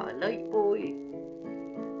 Hey, I got a light, boy.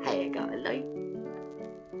 Hey, I got a light.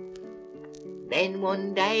 Then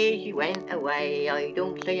one day she went away, I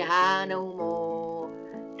don't see her no more,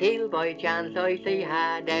 till by chance I see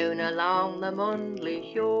her down along the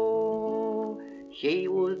Mundley shore. She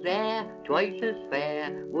was there, twice as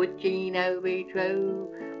fair, would she now be true?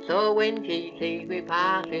 So when she sees me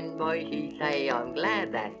passing by, she say, I'm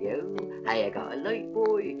glad that's you. Hey, I got a light,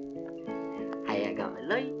 boy. Hey, I got a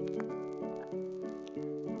light.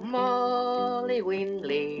 Molly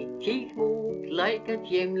Windley, she smokes like a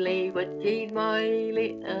chimney, but she's my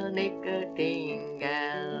little nicotine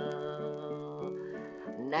gal.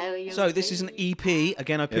 So this is an EP.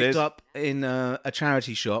 Again, I picked up in a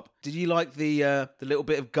charity shop. Did you like the little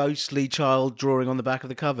bit of ghostly child drawing on the back of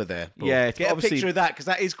the cover there, Paul? Yeah, get a picture of that, because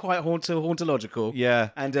that is quite hauntological.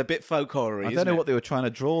 Yeah, and a bit folk horror. I don't know what they were trying to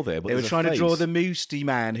draw there, but they were trying to draw the Moosty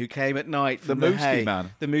Man who came at night from the Moosty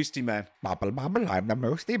Man. The Moosty Man. Bubble, bubble, I'm the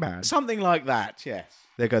Moosty Man. Something like that. Yes.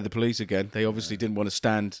 There go the police again. They obviously didn't want to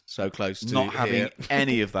stand so close to not having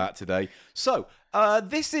any of that today. So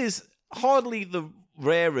this is hardly the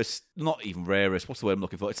rarest, not even rarest, what's the word I'm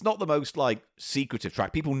looking for? It's not the most, secretive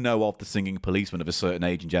track. People know of the singing policeman of a certain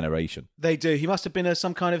age and generation. They do. He must have been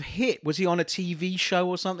some kind of hit. Was he on a TV show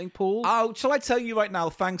or something, Paul? Oh, shall I tell you right now,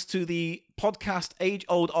 thanks to the podcast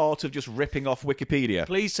age-old art of just ripping off Wikipedia?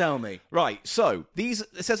 Please tell me. Right, so,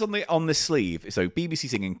 it says on this sleeve, so BBC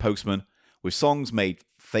singing postman with songs made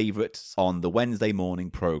favourites on the Wednesday morning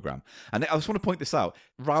programme. And I just want to point this out.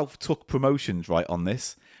 Ralph Tuck Promotions, right, on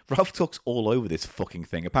this. Ralph Tuck's all over this fucking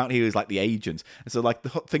thing. Apparently he was the agent. And so the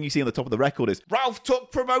thing you see on the top of the record is Ralph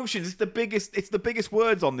Tuck Promotions. It's the biggest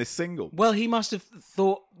words on this single. Well, he must have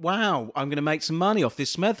thought, wow, I'm going to make some money off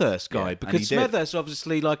this Smethurst guy. Because Smethurst's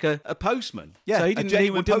obviously like a postman. Yeah, so he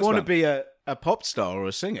didn't want to be a pop star or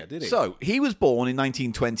a singer, did he? So, he was born in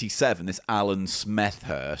 1927, this Alan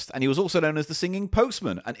Smethurst, and he was also known as the Singing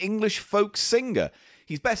Postman, an English folk singer.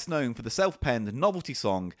 He's best known for the self-penned novelty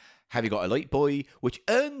song, Have You Got a Light Boy, which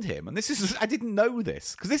earned him, and I didn't know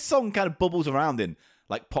this, because this song kind of bubbles around in,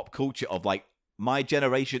 pop culture of, my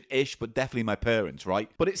generation-ish, but definitely my parents, right?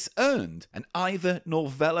 But it's earned an Ivor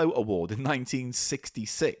Novello Award in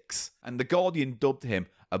 1966, and The Guardian dubbed him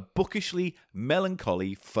a bookishly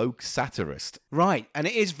melancholy folk satirist. Right, and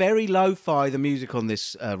it is very lo-fi, the music on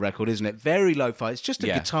this record, isn't it? Very lo-fi. It's just a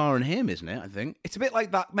guitar and him, isn't it, I think? It's a bit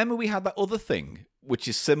like that. Remember we had that other thing, which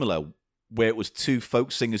is similar, where it was two folk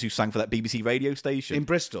singers who sang for that BBC radio station. In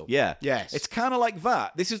Bristol? Yeah. Yes. It's kind of like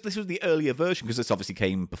that. This was the earlier version, because this obviously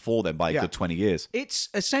came before then by a good 20 years. It's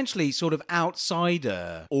essentially sort of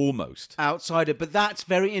outsider. Almost. Outsider, but that's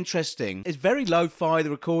very interesting. It's very lo-fi,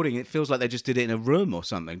 the recording. It feels like they just did it in a room or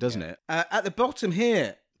something, doesn't it? At the bottom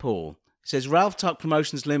here, Paul, it says Ralph Tuck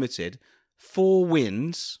Promotions Limited, 4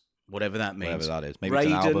 Winds, whatever that means. Whatever that is. Maybe it's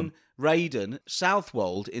an album. Raiden,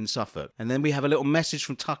 Southwold in Suffolk. And then we have a little message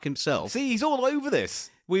from Tuck himself. See, he's all over this.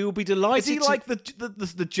 We will be delighted. Is he like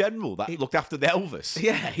the general that looked after the Elvis?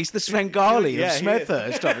 Yeah, he's the Svengali of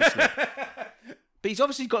Smethurst, obviously. But he's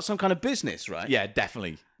obviously got some kind of business, right? Yeah,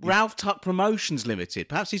 definitely. Ralph Tuck Promotions Limited.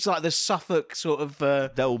 Perhaps he's like the Suffolk sort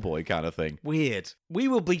of... Del boy kind of thing. Weird. We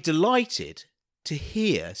will be delighted to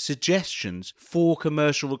hear suggestions for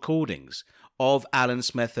commercial recordings of Alan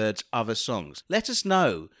Smethurst's other songs. Let us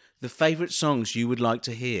know the favourite songs you would like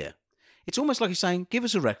to hear. It's almost like he's saying, "Give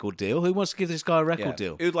us a record deal. Who wants to give this guy a record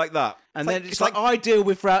deal?" Who'd like that? And then it's like I deal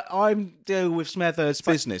with Smethurst's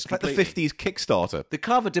business. It's like the completely. 50s Kickstarter. The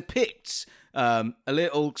cover depicts a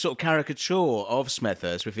little sort of caricature of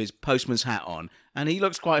Smethurst with his postman's hat on, and he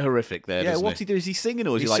looks quite horrific there. Yeah, doesn't what's he doing? Is he singing,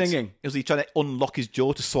 or is He's he like singing? Is he trying to unlock his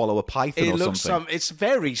jaw to swallow a python It or looks something? it's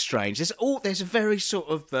very strange. There's a very sort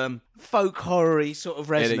of folk horror-y sort of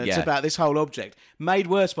resonance yeah. about this whole object, made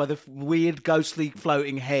worse by the weird ghostly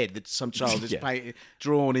floating head that some child has painted,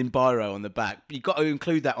 drawn in biro on the back. You've got to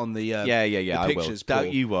include that on the yeah. the I will. pictures. Don't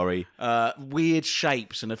Paul. you worry. Weird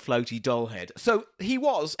shapes and a floaty doll head. So he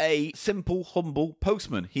was a simple, humble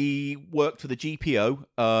postman. He worked for the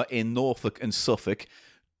GPO in Norfolk and Suffolk.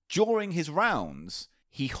 During his rounds,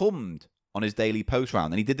 he hummed on his daily post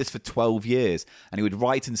round, and he did this for 12 years, and he would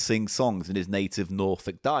write and sing songs in his native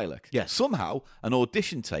Norfolk dialect. Yes. Somehow, an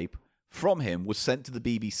audition tape from him was sent to the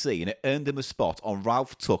BBC, and it earned him a spot on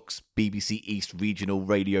Ralph Tuck's BBC East regional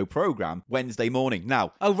radio programme Wednesday morning.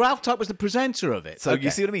 Now, Ralph Tuck was the presenter of it. so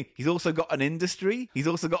you see what I mean? He's also got an industry. He's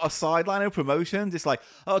also got a sideline of promotions. It's like,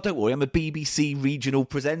 oh, don't worry, I'm a BBC regional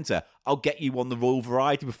presenter. I'll get you on the Royal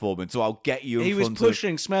Variety Performance, or I'll get you in He was front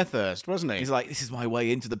pushing Smethurst, wasn't he? He's like, this is my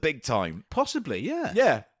way into the big time. Possibly, yeah.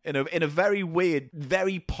 Yeah, in a very weird,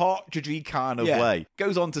 very partridgey kind of way.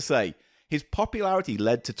 Goes on to say, his popularity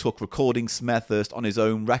led to Tuck recording Smethurst on his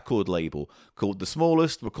own record label, called the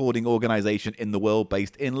smallest recording organisation in the world,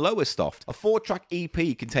 based in Lowestoft. A 4-track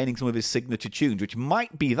EP containing some of his signature tunes, which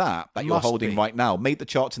might be that you're Must holding be. right now, made the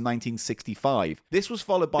charts in 1965. This was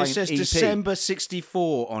followed by It says an EP. December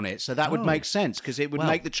 64 on it, so that would make sense, because it would Well,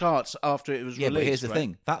 make the charts after it was Yeah, released. but here's the right?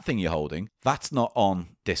 thing. That thing you're holding, that's not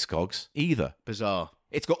on Discogs either. Bizarre.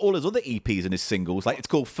 It's got all his other EPs and his singles. Like, it's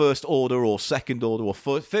called First Order or Second Order, or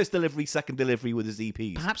First Delivery, Second Delivery with his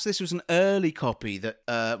EPs. Perhaps this was an early copy that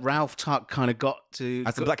Ralph Tuck kind of got to...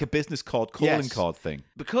 As like a business card, calling card thing.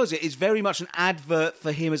 Because it is very much an advert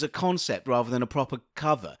for him as a concept rather than a proper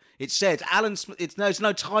cover. It says it's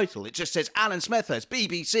no title. It just says Alan Smethurst,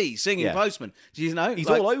 BBC, singing postman. Do you know? He's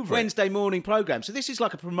all over it. Wednesday morning programme. So this is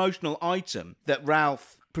like a promotional item that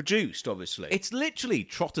Ralph produced, obviously. It's literally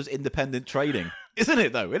Trotter's independent trading. Isn't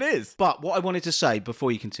it, though? It is. But what I wanted to say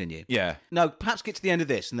before you continue... Yeah. No, perhaps get to the end of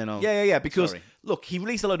this and then I'll... Yeah, because, Sorry. look, he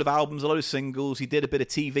released a load of albums, a load of singles, he did a bit of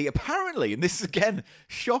TV, apparently, and this, again,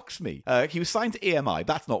 shocks me. He was signed to EMI,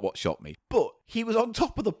 that's not what shocked me, but he was on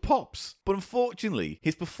Top of the Pops. But unfortunately,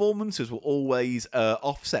 his performances were always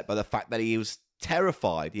offset by the fact that he was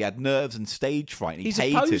terrified. He had nerves and stage fright. And He's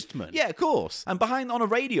hated. a postman. Yeah, of course. And on a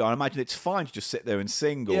radio, I imagine it's fine to just sit there and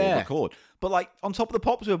sing or record. But like on Top of the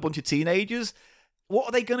Pops with a bunch of teenagers, what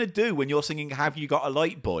are they going to do when you're singing "Have You Got a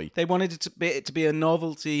Light, Boy"? They wanted it to be a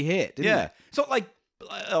novelty hit, didn't they? It's not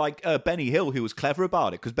like Benny Hill, who was clever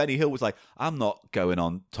about it, because Benny Hill was like, I'm not going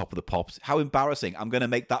on Top of the Pops. How embarrassing. I'm going to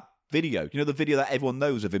make that video. You know, the video that everyone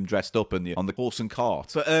knows of him dressed up on the horse and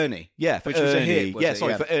cart? For Ernie. Yeah, for Which Ernie. was a hit. Was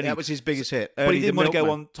it? For Ernie. That was his biggest hit. But he Ernie didn't the want to go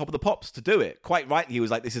Milkman. on Top of the Pops to do it. Quite rightly, he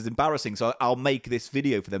was like, this is embarrassing, so I'll make this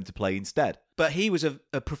video for them to play instead. But he was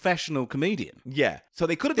a professional comedian. Yeah. So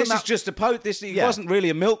they could have done This that. is just a he wasn't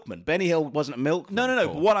really a milkman. Benny Hill wasn't a milkman. No.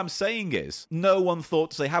 But what I'm saying is, no one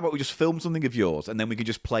thought to say, how about we just film something of yours and then we can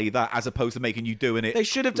just play that, as opposed to making you doing it They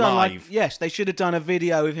should have done live. they should have done a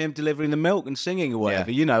video of him delivering the milk and singing or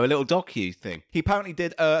whatever. You know, a little docu thing. He apparently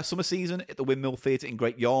did a summer season at the Windmill Theatre in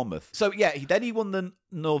Great Yarmouth. So yeah, then he won the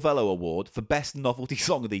Novello Award for Best Novelty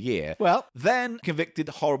Song of the Year. Well, then convicted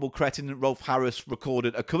horrible cretin Rolf Harris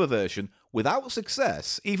recorded a cover version without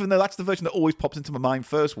success, even though that's the version that always pops into my mind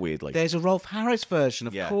first, weirdly. There's a Rolf Harris version,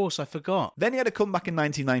 of course, I forgot. Then he had a comeback in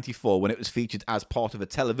 1994 when it was featured as part of a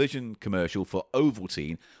television commercial for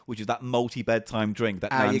Ovaltine, which is that multi-bedtime drink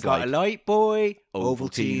that You Nan's got like, a light, boy.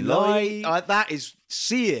 Ovaltine Ovaltine light. light. That is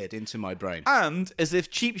seared into my brain. And as if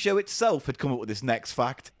Cheap Show itself had come up with this next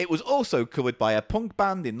fact, it was also covered by a punk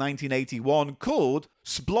band in 1981 called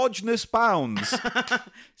Splodgenous Bounds.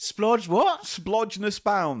 Splodge what? Splodgenous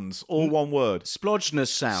Bounds, all one word. Splodgenous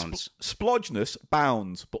sounds. Splodgenous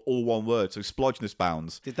Bounds, but all one word. So Splodgenous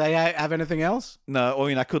Bounds. Did they have anything else? No, I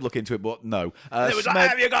mean, I could look into it, but no. It was like,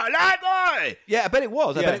 have you got a light, boy? Yeah, I bet it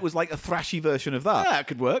was. I Yeah. bet it was like a thrashy version of that. Yeah, it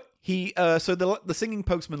could work. So the singing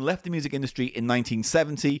postman left the music industry in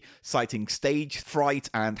 1970, citing stage fright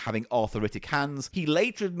and having arthritic hands. He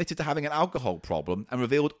later admitted to having an alcohol problem and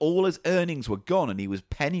revealed all his earnings were gone and he was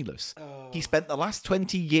penniless. He spent the last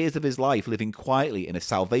 20 years of his life living quietly in a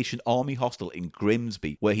Salvation Army hostel in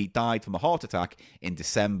Grimsby, where he died from a heart attack in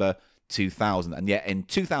December 2000. And yet in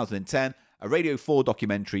 2010, a Radio 4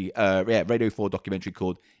 documentary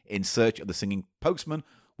called In Search of the Singing Postman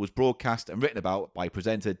was broadcast and written about by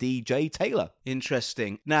presenter DJ Taylor.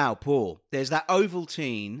 Interesting. Now, Paul, there's that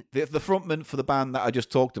Ovaltine. The frontman for the band that I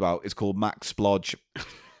just talked about is called Max Splodge.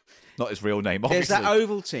 Not his real name, obviously. There's that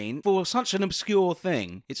Ovaltine. For such an obscure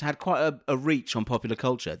thing, it's had quite a reach on popular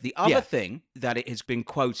culture. The other thing that it has been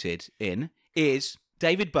quoted in is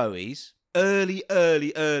David Bowie's early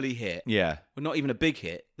hit. Yeah. Well, not even a big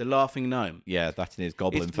hit, The Laughing Gnome. Yeah, that's in his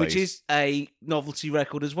goblin face. Which is a novelty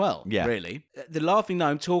record as well, really. The Laughing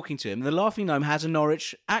Gnome talking to him. The Laughing Gnome has a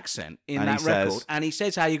Norwich accent in that record, and he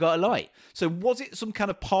says, how you got a light. So was it some kind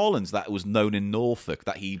of parlance that was known in Norfolk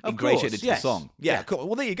that he ingratiated into the song? Yeah, cool.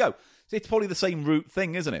 Well, there you go. It's probably the same root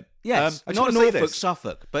thing, isn't it? Yes, not Norfolk,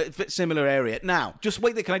 Suffolk, but similar area. Now, just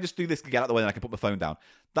wait there. Can I just do this to get out of the way and I can put my phone down?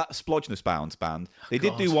 That Splodgeness Bounds band, they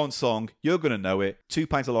did do one song. You're going to know it. 2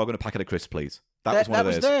 pints of lager and a packet of crisps, please. That was one of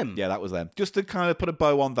theirs. That was them? Yeah, that was them. Just to kind of put a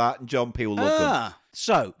bow on that, and John Peel loved them.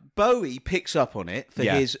 So, Bowie picks up on it for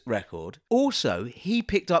his record. Also, he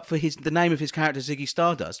picked up for the name of his character, Ziggy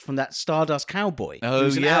Stardust, from that Stardust Cowboy.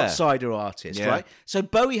 Who's an outsider artist, right? So,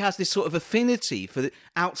 Bowie has this sort of affinity for the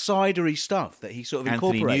outsidery stuff that he sort of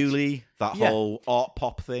incorporates. Anthony Newley, that whole art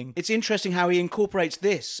pop thing. It's interesting how he incorporates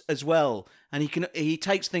this as well. And he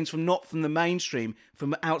takes things from the mainstream,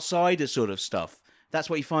 from outsider sort of stuff. That's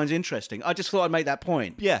what he finds interesting. I just thought I'd make that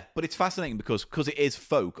point. Yeah, but it's fascinating because it is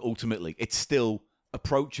folk, ultimately. It's still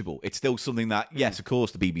approachable. It's still something that, yes, of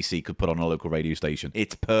course, the BBC could put on a local radio station.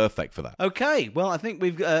 It's perfect for that. Okay, well, I think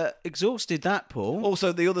we've exhausted that, Paul.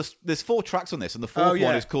 Also, there's 4 tracks on this, and the fourth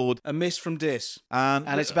one is called A Miss from Dis.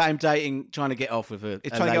 And it's about him trying to get off with a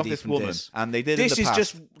trying to get off this woman. Dis. And they did Dis in the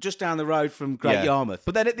past. is just down the road from Great Yarmouth.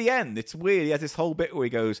 But then at the end, it's weird. He has this whole bit where he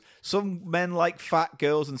goes, some men like fat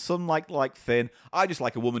girls and some like thin. I just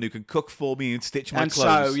like a woman who can cook for me and stitch my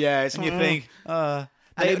clothes. So, yeah. And you think,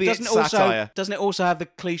 maybe it's satire. Doesn't it also have the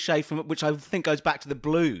cliche from which I think goes back to the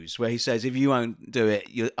blues, where he says, "If you won't do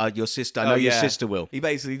it, your sister. I know your sister will." He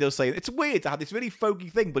basically does say it's weird to have this really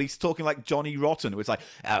folky thing, but he's talking like Johnny Rotten, where it's like,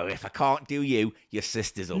 "Oh, if I can't do you, your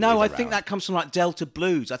sister's always No, I around." think that comes from like Delta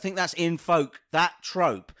blues. I think that's in folk. That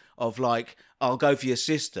trope of like, "I'll go for your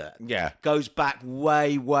sister." Yeah, goes back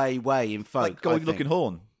way in folk. Like Goldie Looking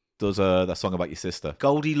Horn does that song about your sister.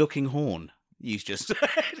 Goldie Looking Horn. You just said.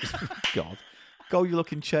 God. Goldie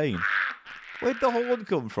Looking Chain. Where'd the horn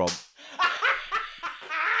come from?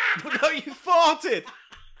 No, you farted.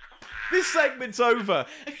 This segment's over.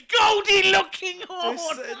 Goldie Looking Horn.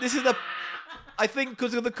 This is I think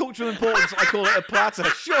because of the cultural importance, I call it a platter.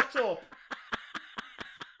 Shut up.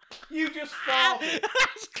 You just farted.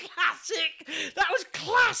 That's classic. That was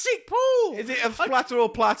classic, Paul. Is it a platter or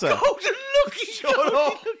platter? Golden Looking. Shut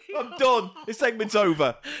up. I'm done. This segment's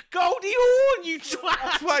over. Goldie Horn, you twat.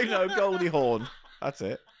 That's why no Goldie Horn. That's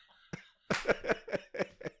it.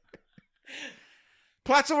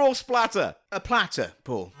 Platter or splatter? A platter,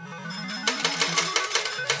 Paul.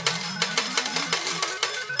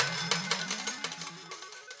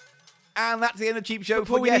 And that's the end of Cheap Show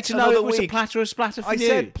Before for we yet need to know another if it was week. a platter or splatter for you. I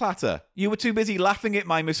said platter. You were too busy laughing at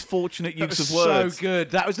my misfortunate use of words. So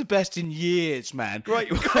good. That was the best in years, man. Great.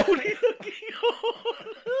 Goldie Looking Horn.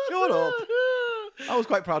 Shut up. I was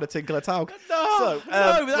quite proud of Tinkler Taug. No,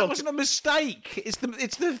 but that wasn't a mistake. It's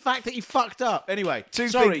the fact that you fucked up. Anyway,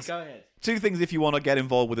 Go ahead. 2 things if you want to get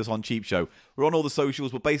involved with us on Cheap Show. We're on all the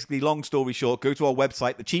socials, but basically, long story short, go to our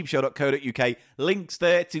website, thecheapshow.co.uk. Links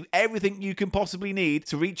there to everything you can possibly need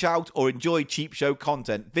to reach out or enjoy Cheap Show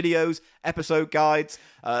content. Videos, episode guides,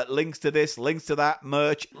 links to this, links to that,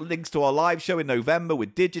 merch, links to our live show in November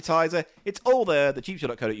with Digitizer. It's all there,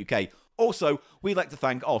 thecheapshow.co.uk. Also, we'd like to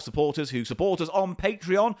thank our supporters who support us on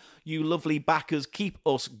Patreon. You lovely backers keep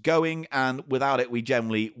us going, and without it, we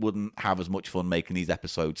generally wouldn't have as much fun making these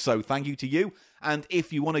episodes. So thank you to you. And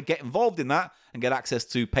if you want to get involved in that and get access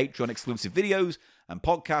to Patreon exclusive videos and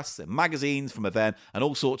podcasts and magazines from Event and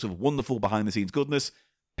all sorts of wonderful behind-the-scenes goodness,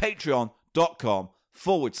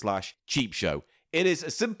 patreon.com/Cheap Show. It is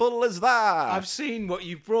as simple as that. I've seen what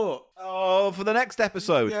you've brought. Oh, for the next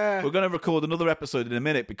episode. Yeah. We're going to record another episode in a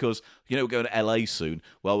minute because, we're going to LA soon.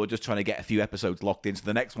 Well, we're just trying to get a few episodes locked in. So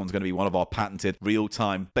the next one's going to be one of our patented,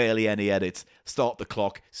 real-time, barely any edits, start the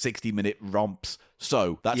clock, 60-minute romps.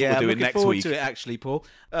 So that's what we're doing next week. I'm looking forward to it, actually, Paul.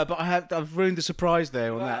 But I've ruined the surprise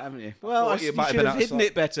there on that, haven't you? Well, you should have hidden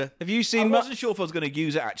it better. Have you seen? I wasn't sure if I was going to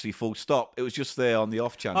use it, actually, full stop. It was just there on the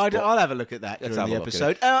off chance. I'll have a look at that during the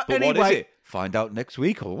episode. But anyway, what is it? Find out next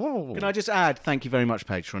week. Oh. Can I just add, thank you very much,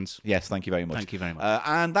 patrons. Yes, thank you very much. Thank you very much.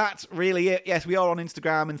 And that's really it. Yes, we are on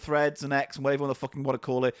Instagram and Threads and X and whatever the fucking want to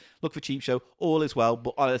call it. Look for Cheap Show. All is well.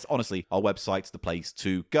 But honestly, our website's the place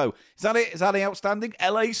to go. Is that it? Is that outstanding?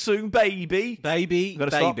 LA soon, baby. Baby. We've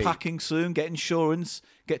got to start packing soon, get insurance,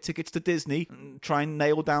 get tickets to Disney, and try and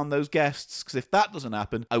nail down those guests. Because if that doesn't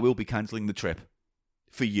happen, I will be cancelling the trip.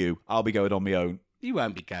 For you. I'll be going on my own. You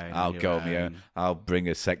won't be going. I'll go on my own. I'll bring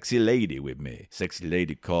a sexy lady with me. Sexy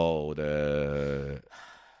lady called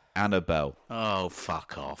Annabelle. Oh,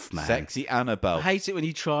 fuck off, man. Sexy Annabelle. I hate it when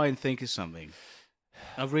you try and think of something.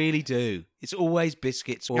 I really do. It's always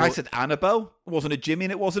biscuits. I said Annabelle. It wasn't a Jimmy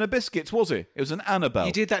and it wasn't a biscuits, was it? It was an Annabelle.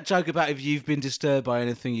 You did that joke about if you've been disturbed by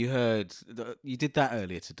anything you heard. You did that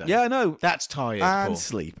earlier today. Yeah, I know. That's tired, And Paul.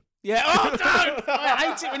 sleep. Yeah. Oh, don't! I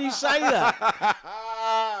hate it when you say that.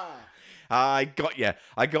 I got you.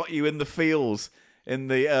 I got you in the feels. In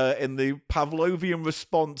the Pavlovian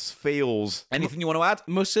response feels. Anything you want to add?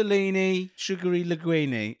 Mussolini, sugary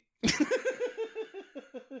linguine.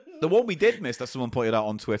 The one we did miss that someone pointed out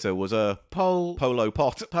on Twitter was a Polo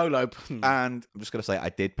Pot. And I'm just going to say I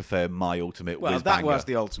did prefer my ultimate Well, whiz that banger. was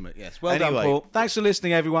the ultimate, yes. Well done, Anyway, Paul. Thanks for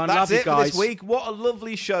listening, everyone. That's Love it you guys. for this week. What a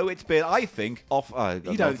lovely show it's been. I think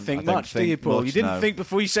You don't think much, do you, Paul? You didn't think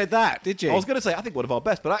before you said that, did you? I was going to say I think one of our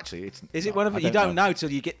best, but actually it's. Is it one of? You don't know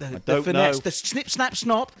till you get the finesse, the snip, snap,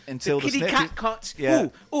 snop, until the kitty snip cat cut. Yeah.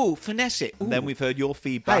 Ooh, finesse it. Ooh. And then we've heard your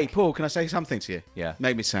feedback. Hey, Paul, can I say something to you? Yeah.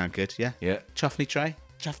 Make me sound good, yeah? Yeah. Chuffney tray.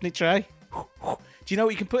 Do you know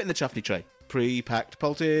what you can put in the chuffney tray? Pre-packed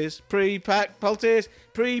poultice, pre-packed poultice,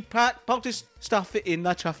 pre-packed poultice. Stuff it in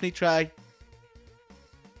the chuffney tray.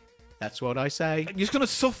 That's what I say. You're just going to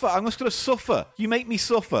suffer. I'm just going to suffer. You make me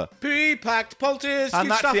suffer. Pre-packed poultice. And you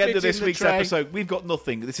that's stuff the end it of this in the week's tray. episode. We've got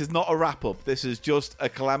nothing. This is not a wrap-up. This is just a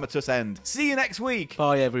calamitous end. See you next week.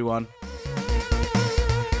 Bye, everyone.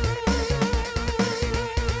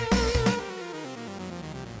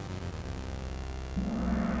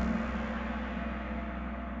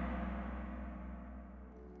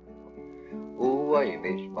 Oh, I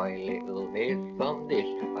miss my little miss from this,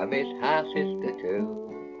 I miss half sister too.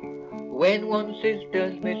 When one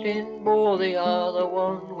sister's missing, boy, the other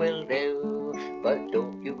one will do. But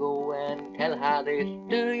don't you go and tell her this,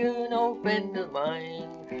 do you, no friend of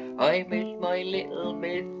mine? I miss my little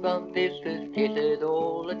miss from sister's kisses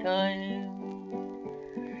all the time.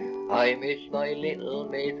 I miss my little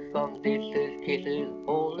miss from sister's kisses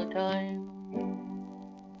all the time.